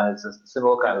 and it's a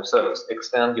similar kind of service,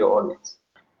 extend your audience.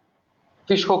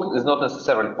 Fishhook is not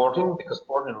necessarily porting, because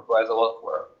porting requires a lot of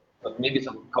work, but maybe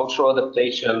some cultural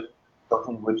adaptation,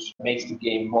 something which makes the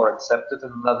game more accepted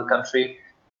in another country,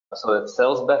 so it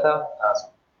sells better, as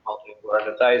multilingual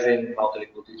advertising,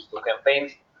 multilingual digital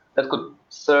campaigns, that could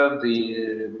serve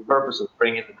the purpose of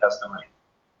bringing the customer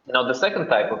in. Now, the second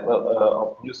type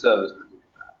of new service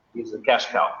is a cash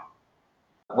cow.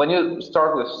 When you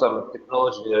start with some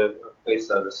technology-based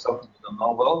service, something you don't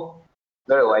know well,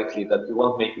 very likely that you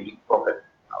won't make a big profit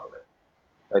out of it.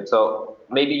 Right? So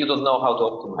maybe you don't know how to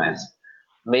optimize.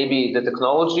 Maybe the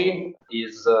technology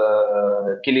is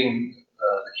killing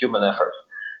the human effort.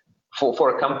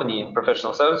 For a company in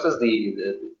professional services,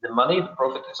 the money, the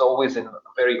profit is always in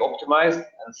very optimized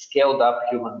and scaled up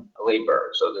human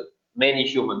labor, so that many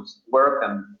humans work,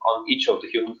 and on each of the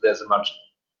humans there's a margin.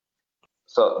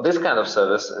 So this kind of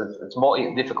service, it's more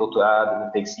difficult to add, and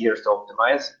it takes years to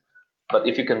optimize. But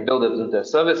if you can build it into a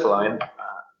service line,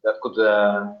 that could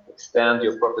extend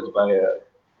your profit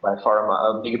by far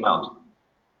a big amount.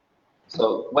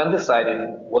 So when deciding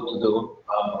what to do,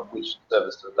 which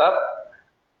service to adopt,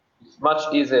 it's much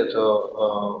easier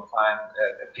to find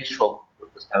a visual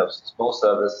with this kind of small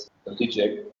service,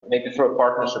 strategic, maybe through a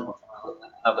partnership with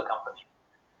another company.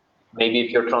 Maybe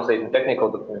if you're translating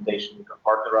technical documentation, you can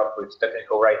partner up with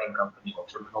technical writing company or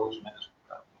terminology management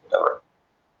company, whatever.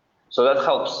 So that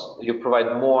helps you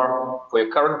provide more for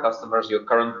your current customers, your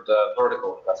current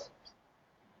vertical customers.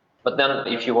 But then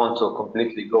if you want to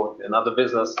completely go into another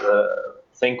business,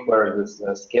 think where it is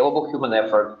a scalable human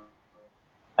effort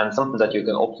and something that you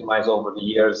can optimize over the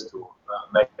years to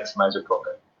maximize your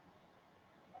profit.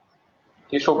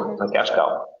 Usually a cash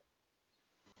cow.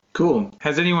 Cool.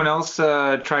 Has anyone else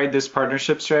tried this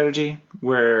partnership strategy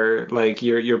where like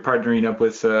you're partnering up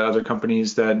with other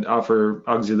companies that offer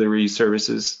auxiliary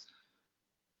services?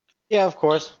 Yeah, of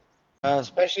course.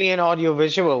 Especially in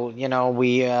audiovisual,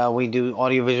 we do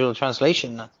audiovisual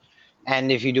translation.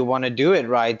 And if you do want to do it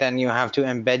right, then you have to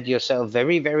embed yourself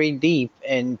very, very deep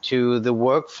into the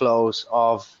workflows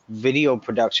of video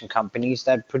production companies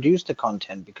that produce the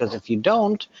content. Because if you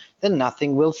don't, then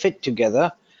nothing will fit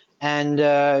together, and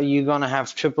you're going to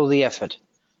have triple the effort.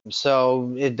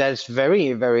 So that's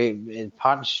very, very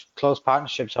close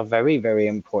partnerships are very, very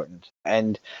important.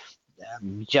 And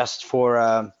just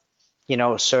for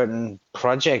certain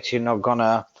projects, you're not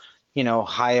gonna,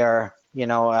 hire,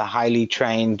 a highly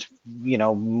trained,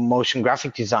 motion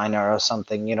graphic designer or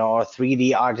something, or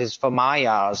 3D artist for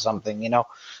Maya or something,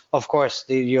 Of course,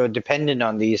 you're dependent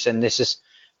on these, and this is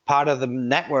part of the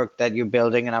network that you're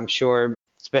building. And I'm sure,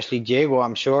 especially Diego,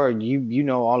 I'm sure you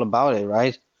know all about it,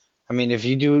 right? I mean, if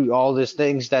you do all these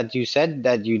things that you said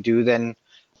that you do, then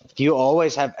you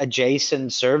always have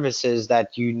adjacent services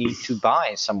that you need to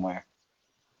buy somewhere.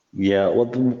 Yeah, well,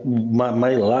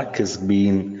 my luck has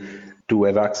been to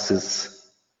have access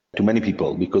to many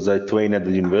people because I train at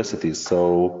the university.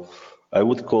 So I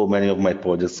would call many of my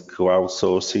projects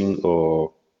crowdsourcing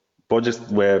or projects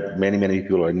where many, many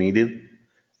people are needed.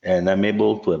 And I'm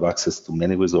able to have access to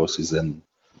many resources and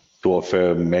to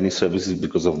offer many services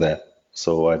because of that.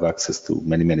 So I have access to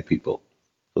many, many people.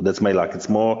 So that's my luck. It's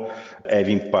more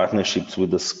having partnerships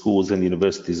with the schools and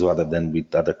universities rather than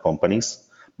with other companies.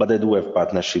 But I do have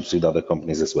partnerships with other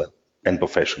companies as well, and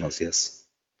professionals, yes.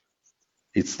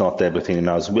 It's not everything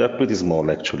in-house. We are pretty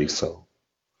small, actually, so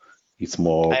it's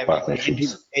more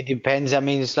partnerships. It depends. I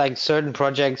mean, it's like certain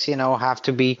projects, have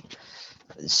to be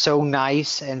so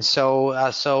nice and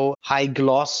so high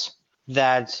gloss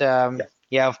that,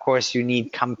 of course, you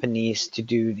need companies to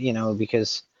do,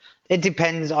 because it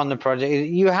depends on the project.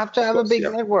 You have to have a big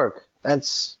network.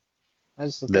 That's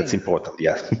the thing. That's important,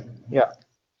 yeah. Yeah.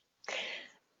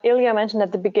 Ilya mentioned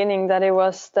at the beginning that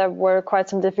there were quite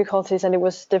some difficulties and it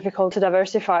was difficult to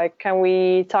diversify. Can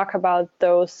we talk about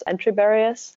those entry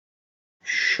barriers?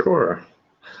 Sure.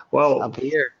 Well, up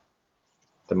here,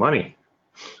 the money.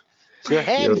 Your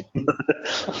head.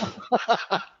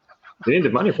 You need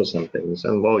the money for some things,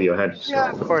 and your head.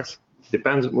 Yeah, of course.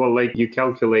 Depends. Well, like you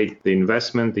calculate the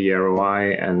investment, the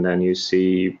ROI, and then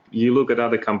you look at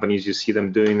other companies, you see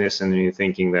them doing this, and then you're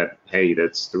thinking that, hey,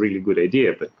 that's a really good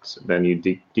idea. But then you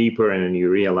dig deeper, and then you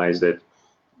realize that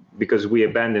because we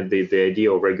abandoned the idea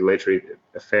of regulatory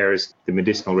affairs, the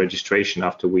medicinal registration,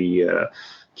 after we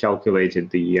calculated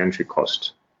the entry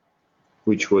cost,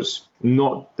 which was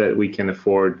not that we can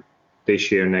afford this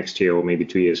year, next year, or maybe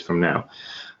 2 years from now.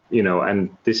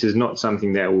 And this is not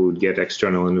something that we would get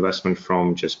external investment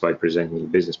from just by presenting a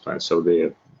business plan. So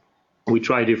we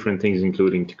try different things,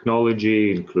 including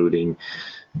technology, including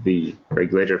the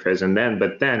regulatory affairs,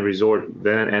 but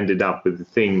then ended up with the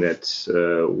thing that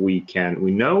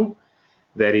we know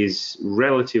that is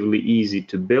relatively easy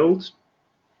to build,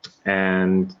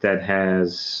 and that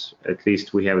has, at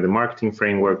least we have the marketing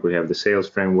framework, we have the sales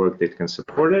framework that can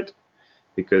support it,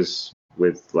 because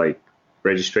with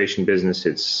registration business,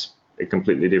 it's a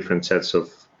completely different sets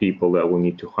of people that we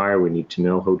need to hire. We need to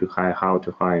know how to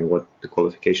hire, and what the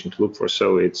qualification to look for.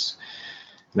 So it's,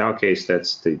 in our case,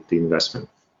 that's the investment.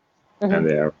 Mm-hmm. And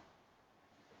there.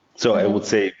 So I would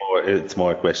say it's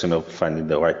more a question of finding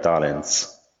the right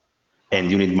talents, and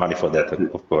you need money for that,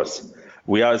 of course.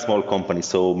 We are a small company,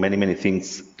 so many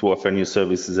things to offer new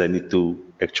services. I need to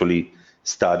actually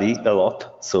study a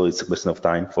lot, so it's a question of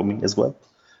time for me as well.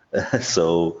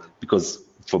 So, because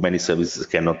for many services, I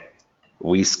cannot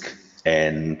risk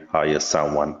and hire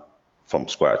someone from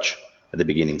scratch at the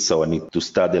beginning. So I need to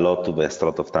study a lot, to invest a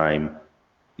lot of time.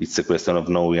 It's a question of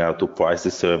knowing how to price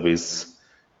the service,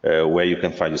 where you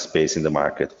can find your space in the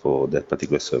market for that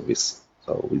particular service.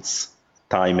 So it's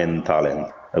time and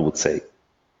talent, I would say.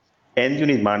 And you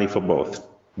need money for both.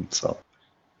 So.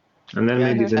 And then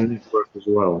maybe the network as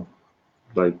well.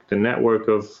 Like the network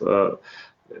of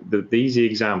the easy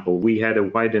example, we had a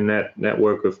wider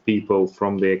network of people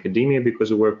from the academia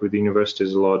because we work with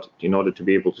universities a lot in order to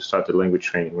be able to start the language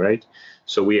training, right?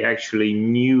 So we actually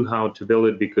knew how to build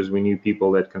it because we knew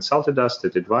people that consulted us,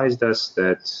 that advised us,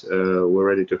 that were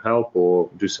ready to help or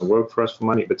do some work for us for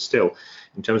money. But still,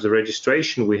 in terms of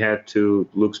registration, we had to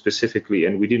look specifically,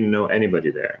 and we didn't know anybody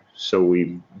there. So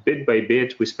we, bit by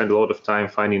bit, we spent a lot of time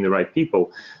finding the right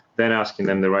people, then asking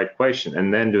them the right question,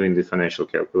 and then doing the financial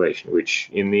calculation, which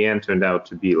in the end turned out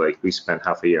to be like we spent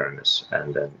half a year on this.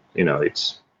 And then,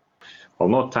 it's, well,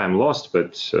 not time lost,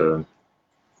 but so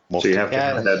you have to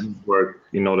have that work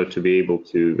in order to be able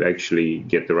to actually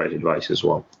get the right advice as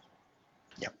well.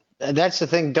 Yeah, that's the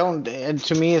thing.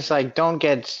 To me, it's like,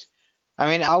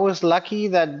 I was lucky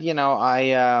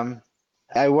that,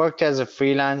 I worked as a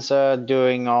freelancer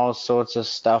doing all sorts of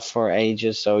stuff for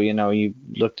ages. So, you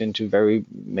looked into very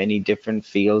many different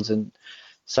fields and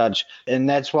such. And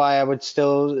that's why I would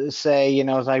still say,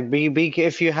 it's like,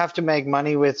 if you have to make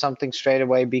money with something straight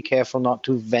away, be careful not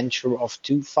to venture off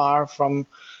too far from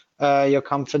your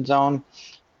comfort zone.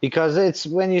 Because it's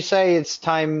when you say it's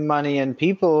time, money, and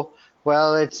people,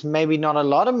 well, it's maybe not a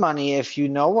lot of money if you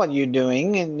know what you're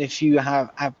doing. And if you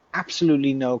have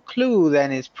absolutely no clue,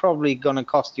 then it's probably going to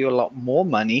cost you a lot more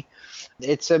money.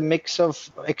 It's a mix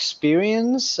of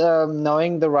experience,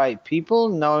 knowing the right people,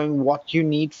 knowing what you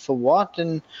need for what.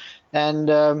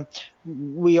 And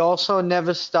we also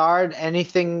never start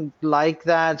anything like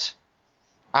that.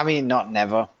 I mean, not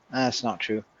never. That's not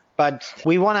true. But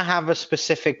we want to have a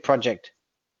specific project.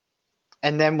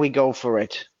 And then we go for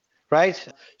it. Right?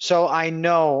 So I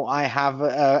know I have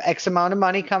X amount of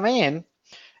money coming in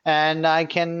and I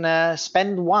can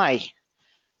spend Y.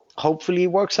 Hopefully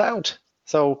it works out.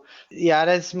 So yeah,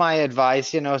 that's my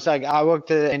advice. It's like I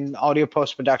worked in audio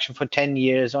post-production for 10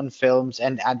 years on films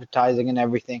and advertising and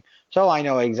everything. So I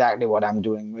know exactly what I'm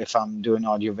doing if I'm doing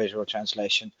audio-visual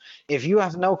translation. If you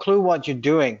have no clue what you're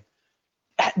doing,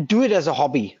 do it as a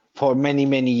hobby for many,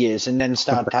 many years and then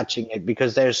start touching it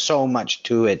because there's so much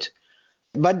to it.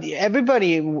 But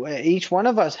everybody, each one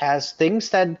of us has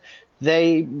things that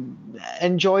they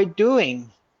enjoy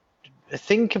doing.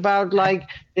 Think about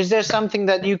is there something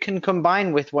that you can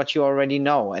combine with what you already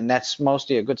know? And that's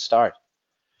mostly a good start.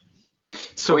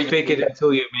 So fake it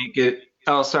until you make it.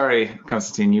 Oh, sorry,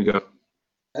 Konstantin, you go.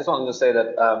 I just wanted to say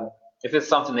that if it's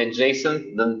something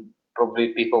adjacent, then probably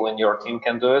people in your team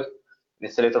can do it. If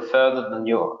it's a little further, then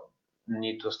you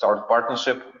need to start a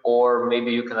partnership, or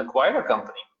maybe you can acquire a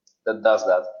company that does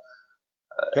that.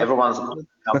 Everyone's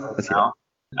company now.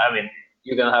 I mean,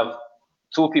 you can have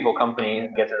two people company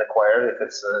get it acquired if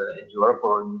it's in Europe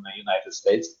or in the United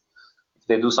States. If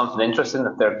they do something interesting,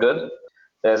 if they're good,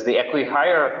 there's the equity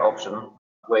hire option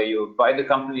where you buy the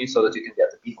company so that you can get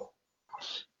the people.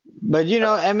 But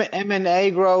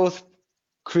M&A growth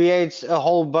creates a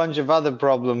whole bunch of other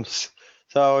problems.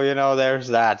 So there's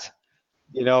that.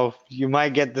 You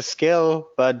might get the skill,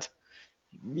 but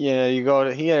you go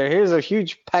to here's a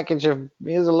huge package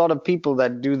here's a lot of people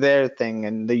that do their thing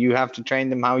and you have to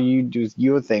train them how you do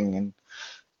your thing.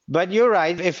 But you're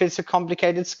right, if it's a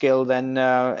complicated skill, then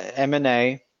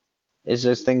M&A is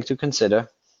a thing to consider.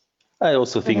 I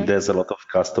also think there's a lot of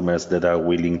customers that are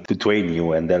willing to train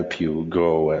you and help you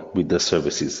grow with the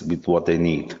services, with what they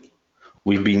need.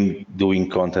 We've been doing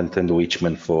content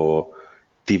enrichment for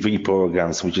TV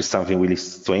programs, which is something really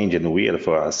strange and weird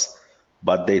for us.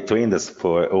 But they trained us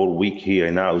for a whole week here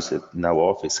in our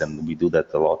office, and we do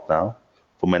that a lot now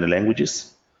for many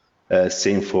languages.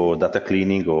 Same for data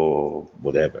cleaning or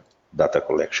whatever, data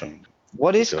collection.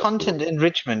 What is content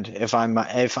enrichment, if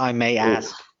I may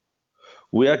ask?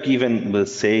 We are given,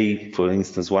 let's say, for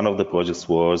instance, one of the projects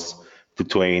was to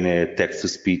train a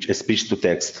text-to-speech, a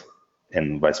speech-to-text,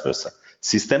 and vice versa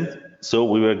system. So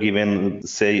we were given,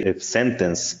 say, a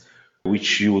sentence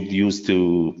which you would use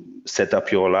to set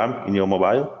up your alarm in your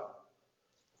mobile.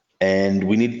 And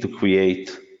we need to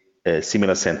create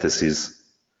similar sentences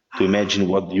to imagine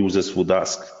what users would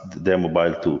ask their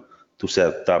mobile to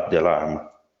set up the alarm.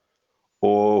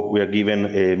 Or we are given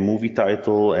a movie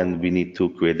title and we need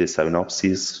to create a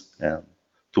synopsis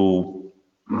to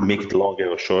make it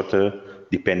longer or shorter,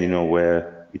 depending on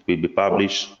where it will be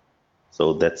published.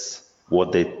 So that's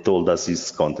what they told us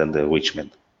is content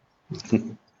enrichment,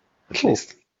 at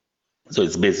least. So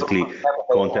it's basically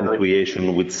content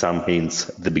creation with some hints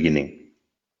at the beginning.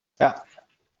 Yeah.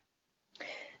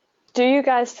 Do you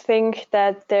guys think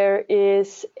that there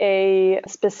is a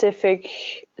specific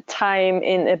time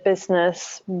in a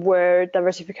business where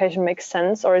diversification makes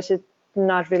sense, or is it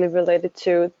not really related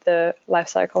to the life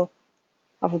cycle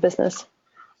of a business?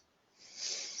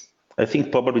 I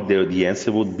think probably the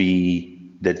answer would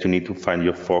be that you need to find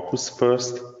your focus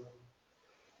first.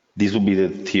 This would be the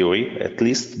theory, at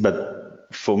least. But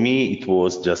for me, it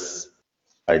was just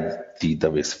I did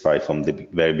diversify from the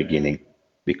very beginning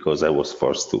because I was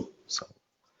forced to. So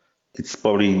it's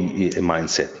probably a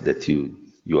mindset that you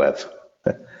have.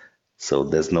 So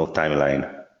there's no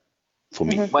timeline for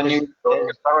me. When you see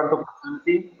a current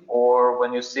opportunity or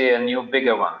when you see a new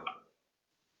bigger one?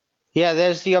 Yeah,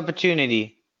 there's the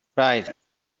opportunity, right?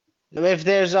 If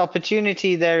there's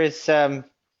opportunity, there is, that's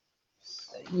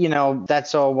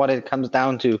all what it comes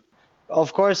down to.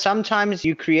 Of course, sometimes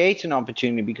you create an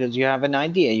opportunity because you have an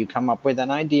idea. You come up with an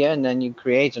idea and then you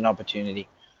create an opportunity.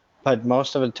 But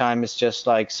most of the time, it's just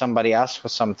like somebody asks for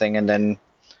something and then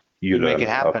you make it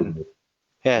happen.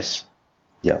 Yes.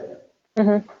 Yeah.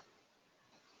 Mm-hmm.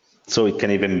 So it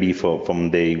can even be from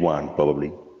day one,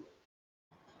 probably.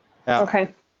 Yeah.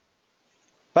 Okay.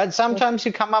 But sometimes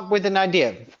you come up with an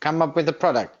idea, come up with a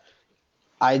product.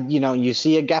 You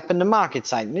see a gap in the market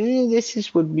side. This is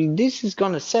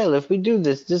going to sell. If we do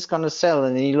this is going to sell.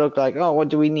 And then you look like, oh, what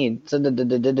do we need?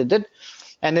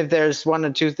 And if there's one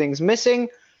or two things missing,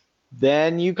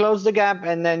 then you close the gap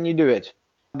and then you do it.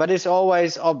 But it's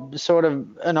always sort of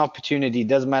an opportunity.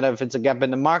 Doesn't matter if it's a gap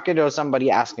in the market or somebody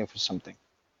asking for something.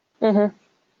 Mm-hmm.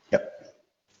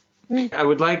 Yep. I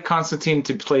would like Konstantin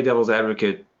to play devil's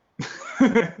advocate.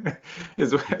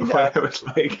 Is what I would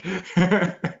like.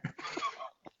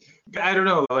 I don't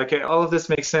know, like all of this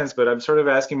makes sense, but I'm sort of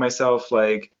asking myself,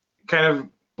 like, kind of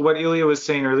what Ilya was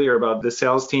saying earlier about the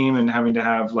sales team and having to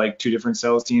have like two different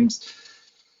sales teams.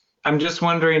 I'm just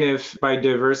wondering if by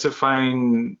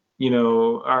diversifying,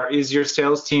 is your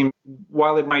sales team,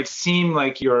 while it might seem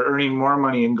like you're earning more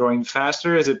money and growing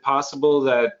faster, is it possible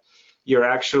that you're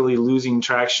actually losing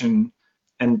traction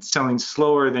and selling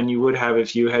slower than you would have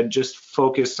if you had just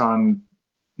focused on,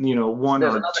 one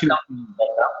or two?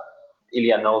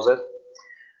 Ilya knows it.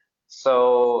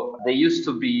 So they used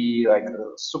to be like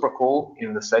super cool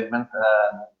in the segment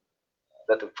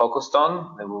that we focused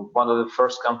on. They were one of the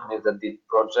first companies that did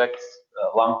projects,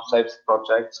 long-type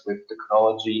projects with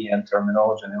technology and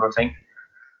terminology and everything.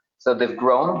 So they've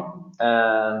grown,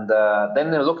 and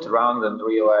then they looked around and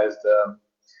realized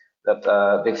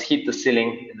that they've hit the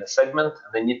ceiling in the segment,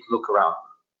 and they need to look around.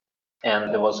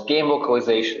 And there was game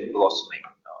localization blossoming,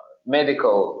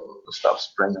 medical stuff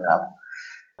springing up,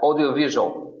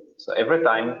 audiovisual. So every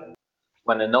time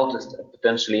when they noticed a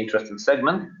potentially interesting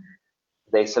segment,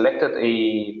 they selected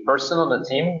a person on the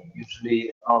team,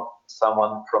 usually not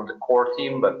someone from the core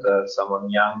team, but someone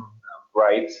young,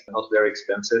 bright, not very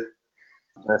expensive.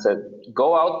 And I said,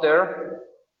 go out there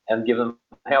and give them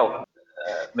help,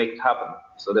 make it happen.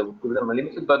 So they would give them a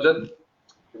limited budget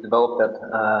to develop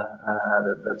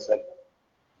that segment.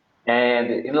 And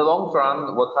in the long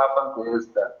run, what happened is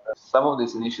that some of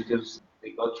these initiatives, they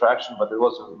got traction, but it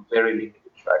was a very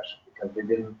limited traction because they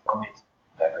didn't commit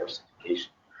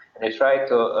diversification. And they tried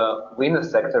to win a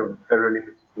sector with very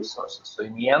limited resources. So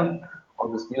in the end,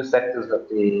 on these new sectors that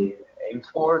they aimed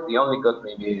for, they only got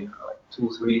maybe like 2,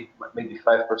 3, maybe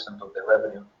 5% of their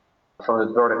revenue from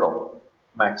the vertical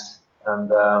max.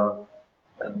 And the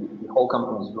whole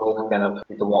company was rolled kind of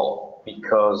hit the wall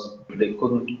because they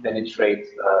couldn't penetrate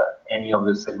any of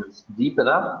the segments deep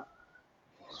enough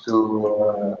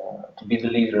to be the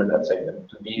leader in that segment,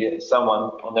 to be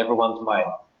someone on everyone's mind.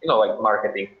 Like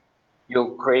marketing.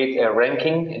 You create a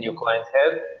ranking in your client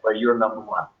head where you're number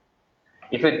one.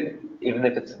 Even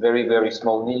if it's a very, very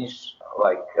small niche,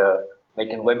 like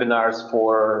making webinars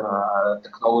for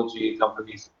technology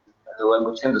companies in the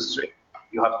language industry,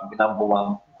 you have to be number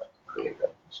one to create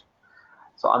that niche.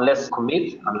 So unless you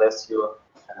commit, unless you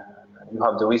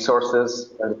have the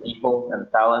resources and the people and the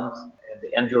talent and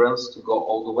the endurance to go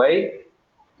all the way,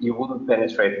 you wouldn't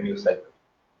penetrate a new segment.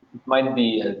 It might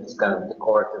be this kind of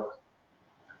decorative.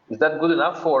 Is that good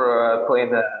enough for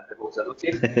playing the devil's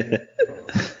advocate?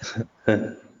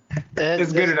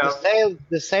 It's good enough.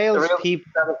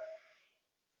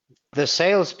 The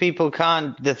salespeople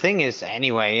can't. The thing is,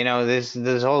 anyway,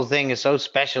 this whole thing is so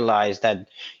specialized that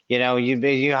you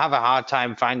have a hard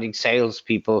time finding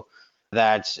salespeople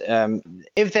that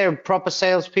if they're proper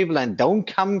salespeople and don't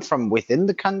come from within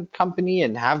the company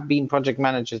and have been project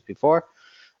managers before,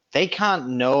 they can't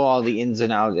know all the ins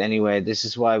and outs anyway. This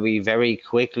is why we very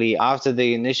quickly, after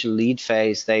the initial lead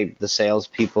phase, the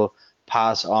salespeople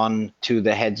pass on to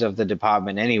the heads of the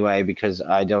department anyway, because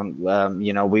I don't,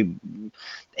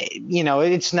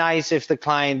 it's nice if the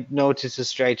client notices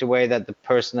straight away that the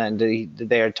person that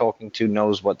they are talking to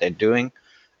knows what they're doing.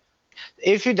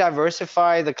 If you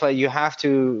diversify you have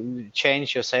to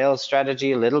change your sales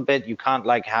strategy a little bit. You can't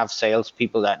have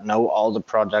salespeople that know all the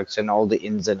products and all the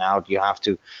ins and outs. You have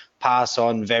to pass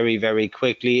on very, very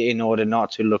quickly in order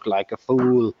not to look like a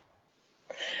fool.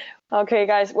 Okay,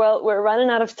 guys. Well, we're running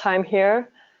out of time here,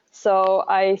 so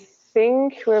I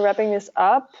think we're wrapping this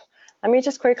up. Let me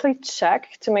just quickly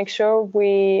check to make sure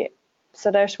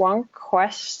so there's one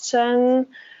question.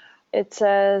 It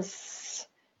says,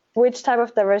 which type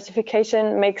of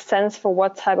diversification makes sense for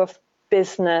what type of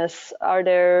business? Are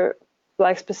there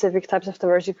specific types of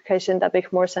diversification that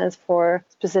make more sense for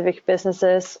specific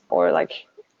businesses, or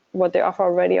what they offer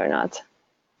already or not?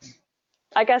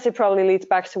 I guess it probably leads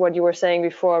back to what you were saying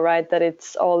before, right? That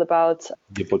it's all about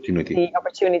the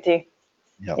opportunity.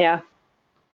 Yeah.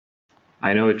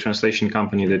 I know a translation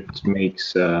company that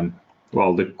makes, the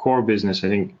core business, I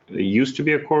think it used to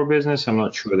be a core business. I'm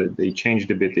not sure that they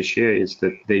changed a bit this year. Is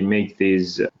that they make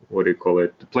these, the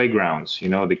playgrounds,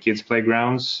 the kids'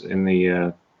 playgrounds in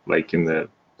the, in the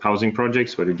housing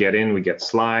projects where we get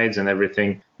slides and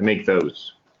everything. They make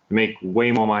those. They make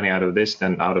way more money out of this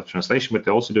than out of translation, but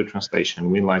they also do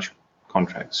translation, win large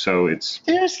contracts. So it's...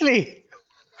 Seriously?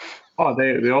 Oh,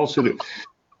 they also do.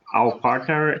 Our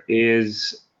partner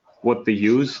is what they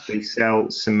use. They sell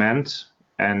cement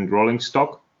and rolling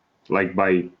stock,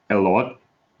 by a lot.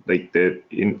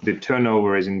 The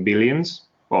turnover is in billions,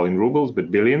 in rubles,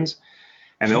 but billions.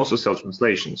 And they also sell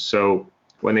translations. So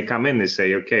when they come in, they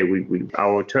say, okay,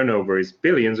 our turnover is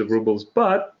billions of rubles,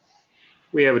 but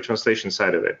we have a translation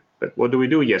side of it. But what do we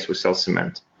do? Yes, we sell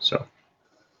cement. So,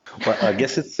 well, I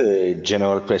guess it's a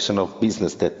general question of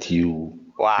business that you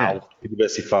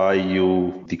diversify,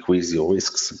 you decrease your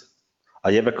risks.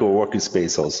 I have a co-working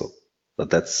space also, but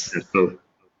that's so.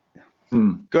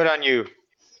 Good on you.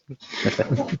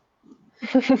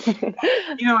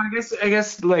 I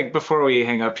guess before we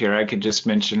hang up here, I could just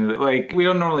mention we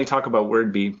don't normally talk about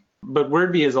WordBee, but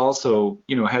WordBee is also,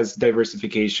 has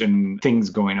diversification things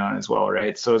going on as well,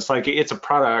 right? So it's it's a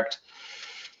product.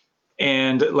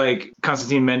 And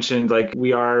Konstantin mentioned,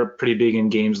 we are pretty big in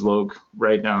games log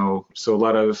right now. So a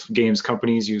lot of games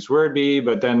companies use WordBee,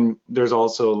 but then there's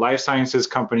also life sciences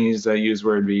companies that use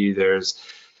WordBee. There's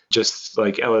just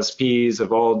LSPs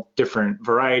of all different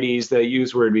varieties that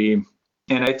use WordBee.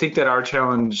 And I think that our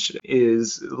challenge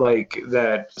is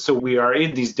that. So we are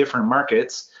in these different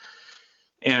markets.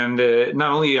 And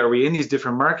not only are we in these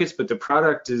different markets, but the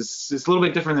product is a little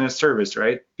bit different than a service,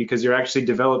 right? Because you're actually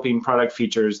developing product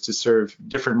features to serve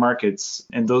different markets.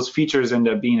 And those features end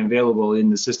up being available in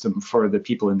the system for the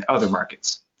people in the other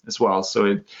markets as well.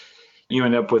 So you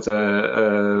end up with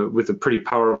a pretty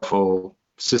powerful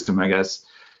system, I guess.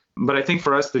 But I think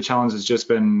for us, the challenge has just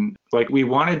been we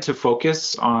wanted to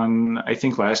focus on, I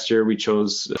think last year we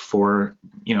chose 4,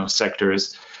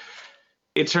 sectors.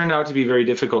 It turned out to be very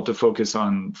difficult to focus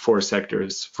on 4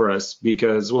 sectors for us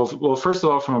because, well, first of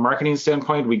all, from a marketing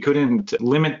standpoint, we couldn't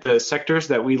limit the sectors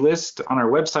that we list on our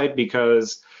website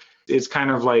because it's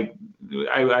kind of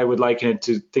I would liken it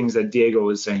to things that Diego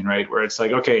was saying, right? Where it's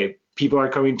okay, people are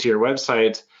coming to your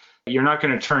website, you're not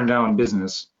going to turn down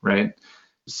business, right?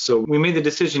 So we made the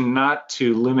decision not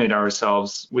to limit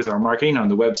ourselves with our marketing on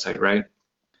the website, right?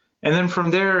 And then from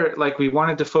there, we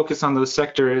wanted to focus on those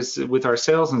sectors with our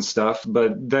sales and stuff,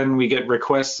 but then we get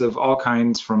requests of all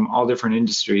kinds from all different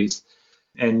industries.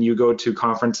 And you go to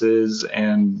conferences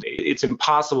and it's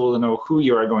impossible to know who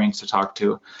you are going to talk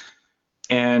to.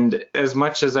 And as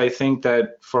much as I think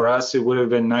that for us, it would have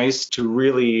been nice to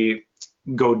really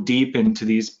go deep into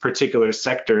these particular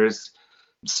sectors,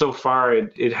 so far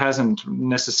it hasn't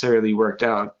necessarily worked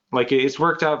out. It's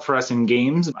worked out for us in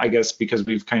games, I guess, because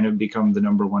we've kind of become the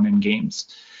number one in games.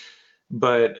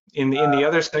 But in the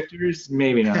other sectors,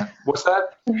 maybe not. What's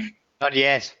that? Not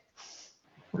yet.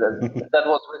 That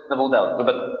was reasonable doubt,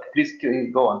 but please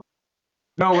go on.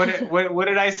 No, what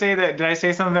did I say? Did I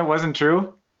say something that wasn't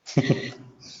true?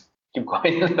 Keep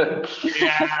going.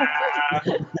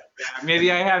 Yeah,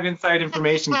 maybe I have inside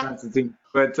information, Konstantin.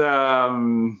 But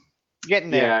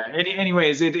getting there. Yeah.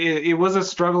 Anyways, it was a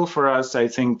struggle for us, I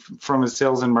think, from a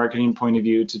sales and marketing point of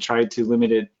view, to try to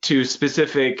limit it to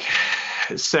specific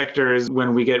sectors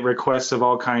when we get requests of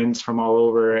all kinds from all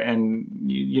over, and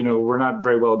we're not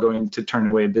very well going to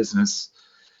turn away business.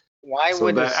 Why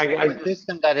would a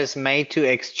system that is made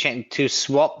to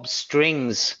swap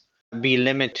strings be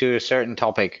limited to a certain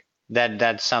topic?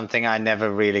 That's something I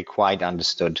never really quite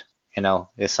understood.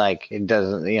 It's like it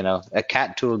doesn't. A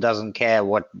CAT tool doesn't care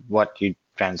what you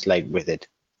translate with it.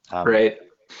 Right.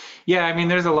 Yeah, I mean,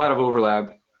 there's a lot of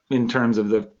overlap in terms of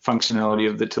the functionality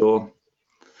of the tool.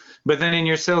 But then in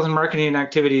your sales and marketing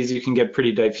activities, you can get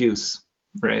pretty diffuse,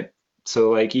 right?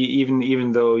 So like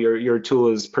even though your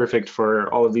tool is perfect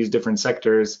for all of these different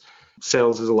sectors,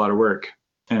 sales is a lot of work.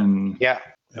 And yeah,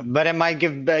 but it might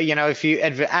give, if you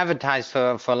advertise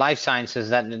for life sciences,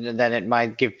 then it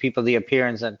might give people the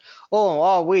appearance that,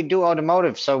 oh, we do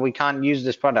automotive, so we can't use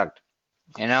this product,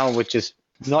 which is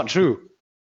not true.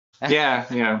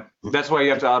 Yeah. That's why you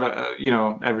have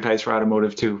to advertise for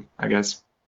automotive too, I guess.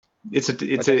 It's an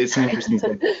interesting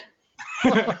thing.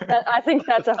 I think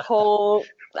that's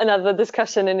another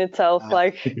discussion in itself.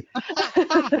 Like,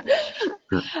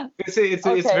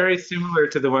 it's very similar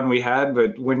to the one we had,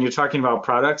 but when you're talking about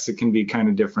products, it can be kind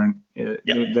of different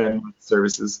than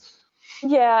services.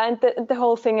 Yeah, and the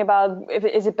whole thing about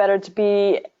is it better to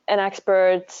be an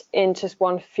expert in just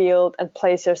one field and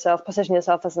position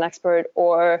yourself as an expert,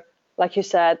 or like you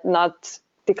said, not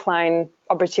decline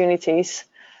opportunities.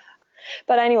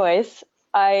 But anyways,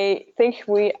 I think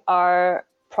we are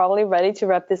probably ready to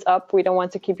wrap this up. We don't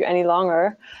want to keep you any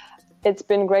longer. It's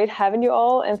been great having you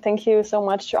all, and thank you so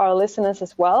much to our listeners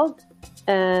as well.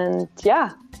 And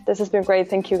yeah, this has been great.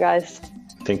 Thank you, guys.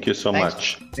 Thank you so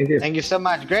much. Thank you. Thank you so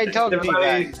much. Great talking to you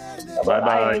guys.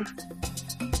 Bye-bye.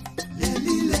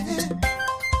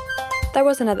 That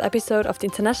was another episode of the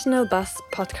International Bus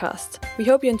podcast. We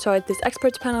hope you enjoyed this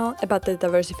experts panel about the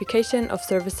diversification of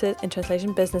services in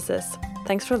translation businesses.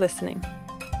 Thanks for listening.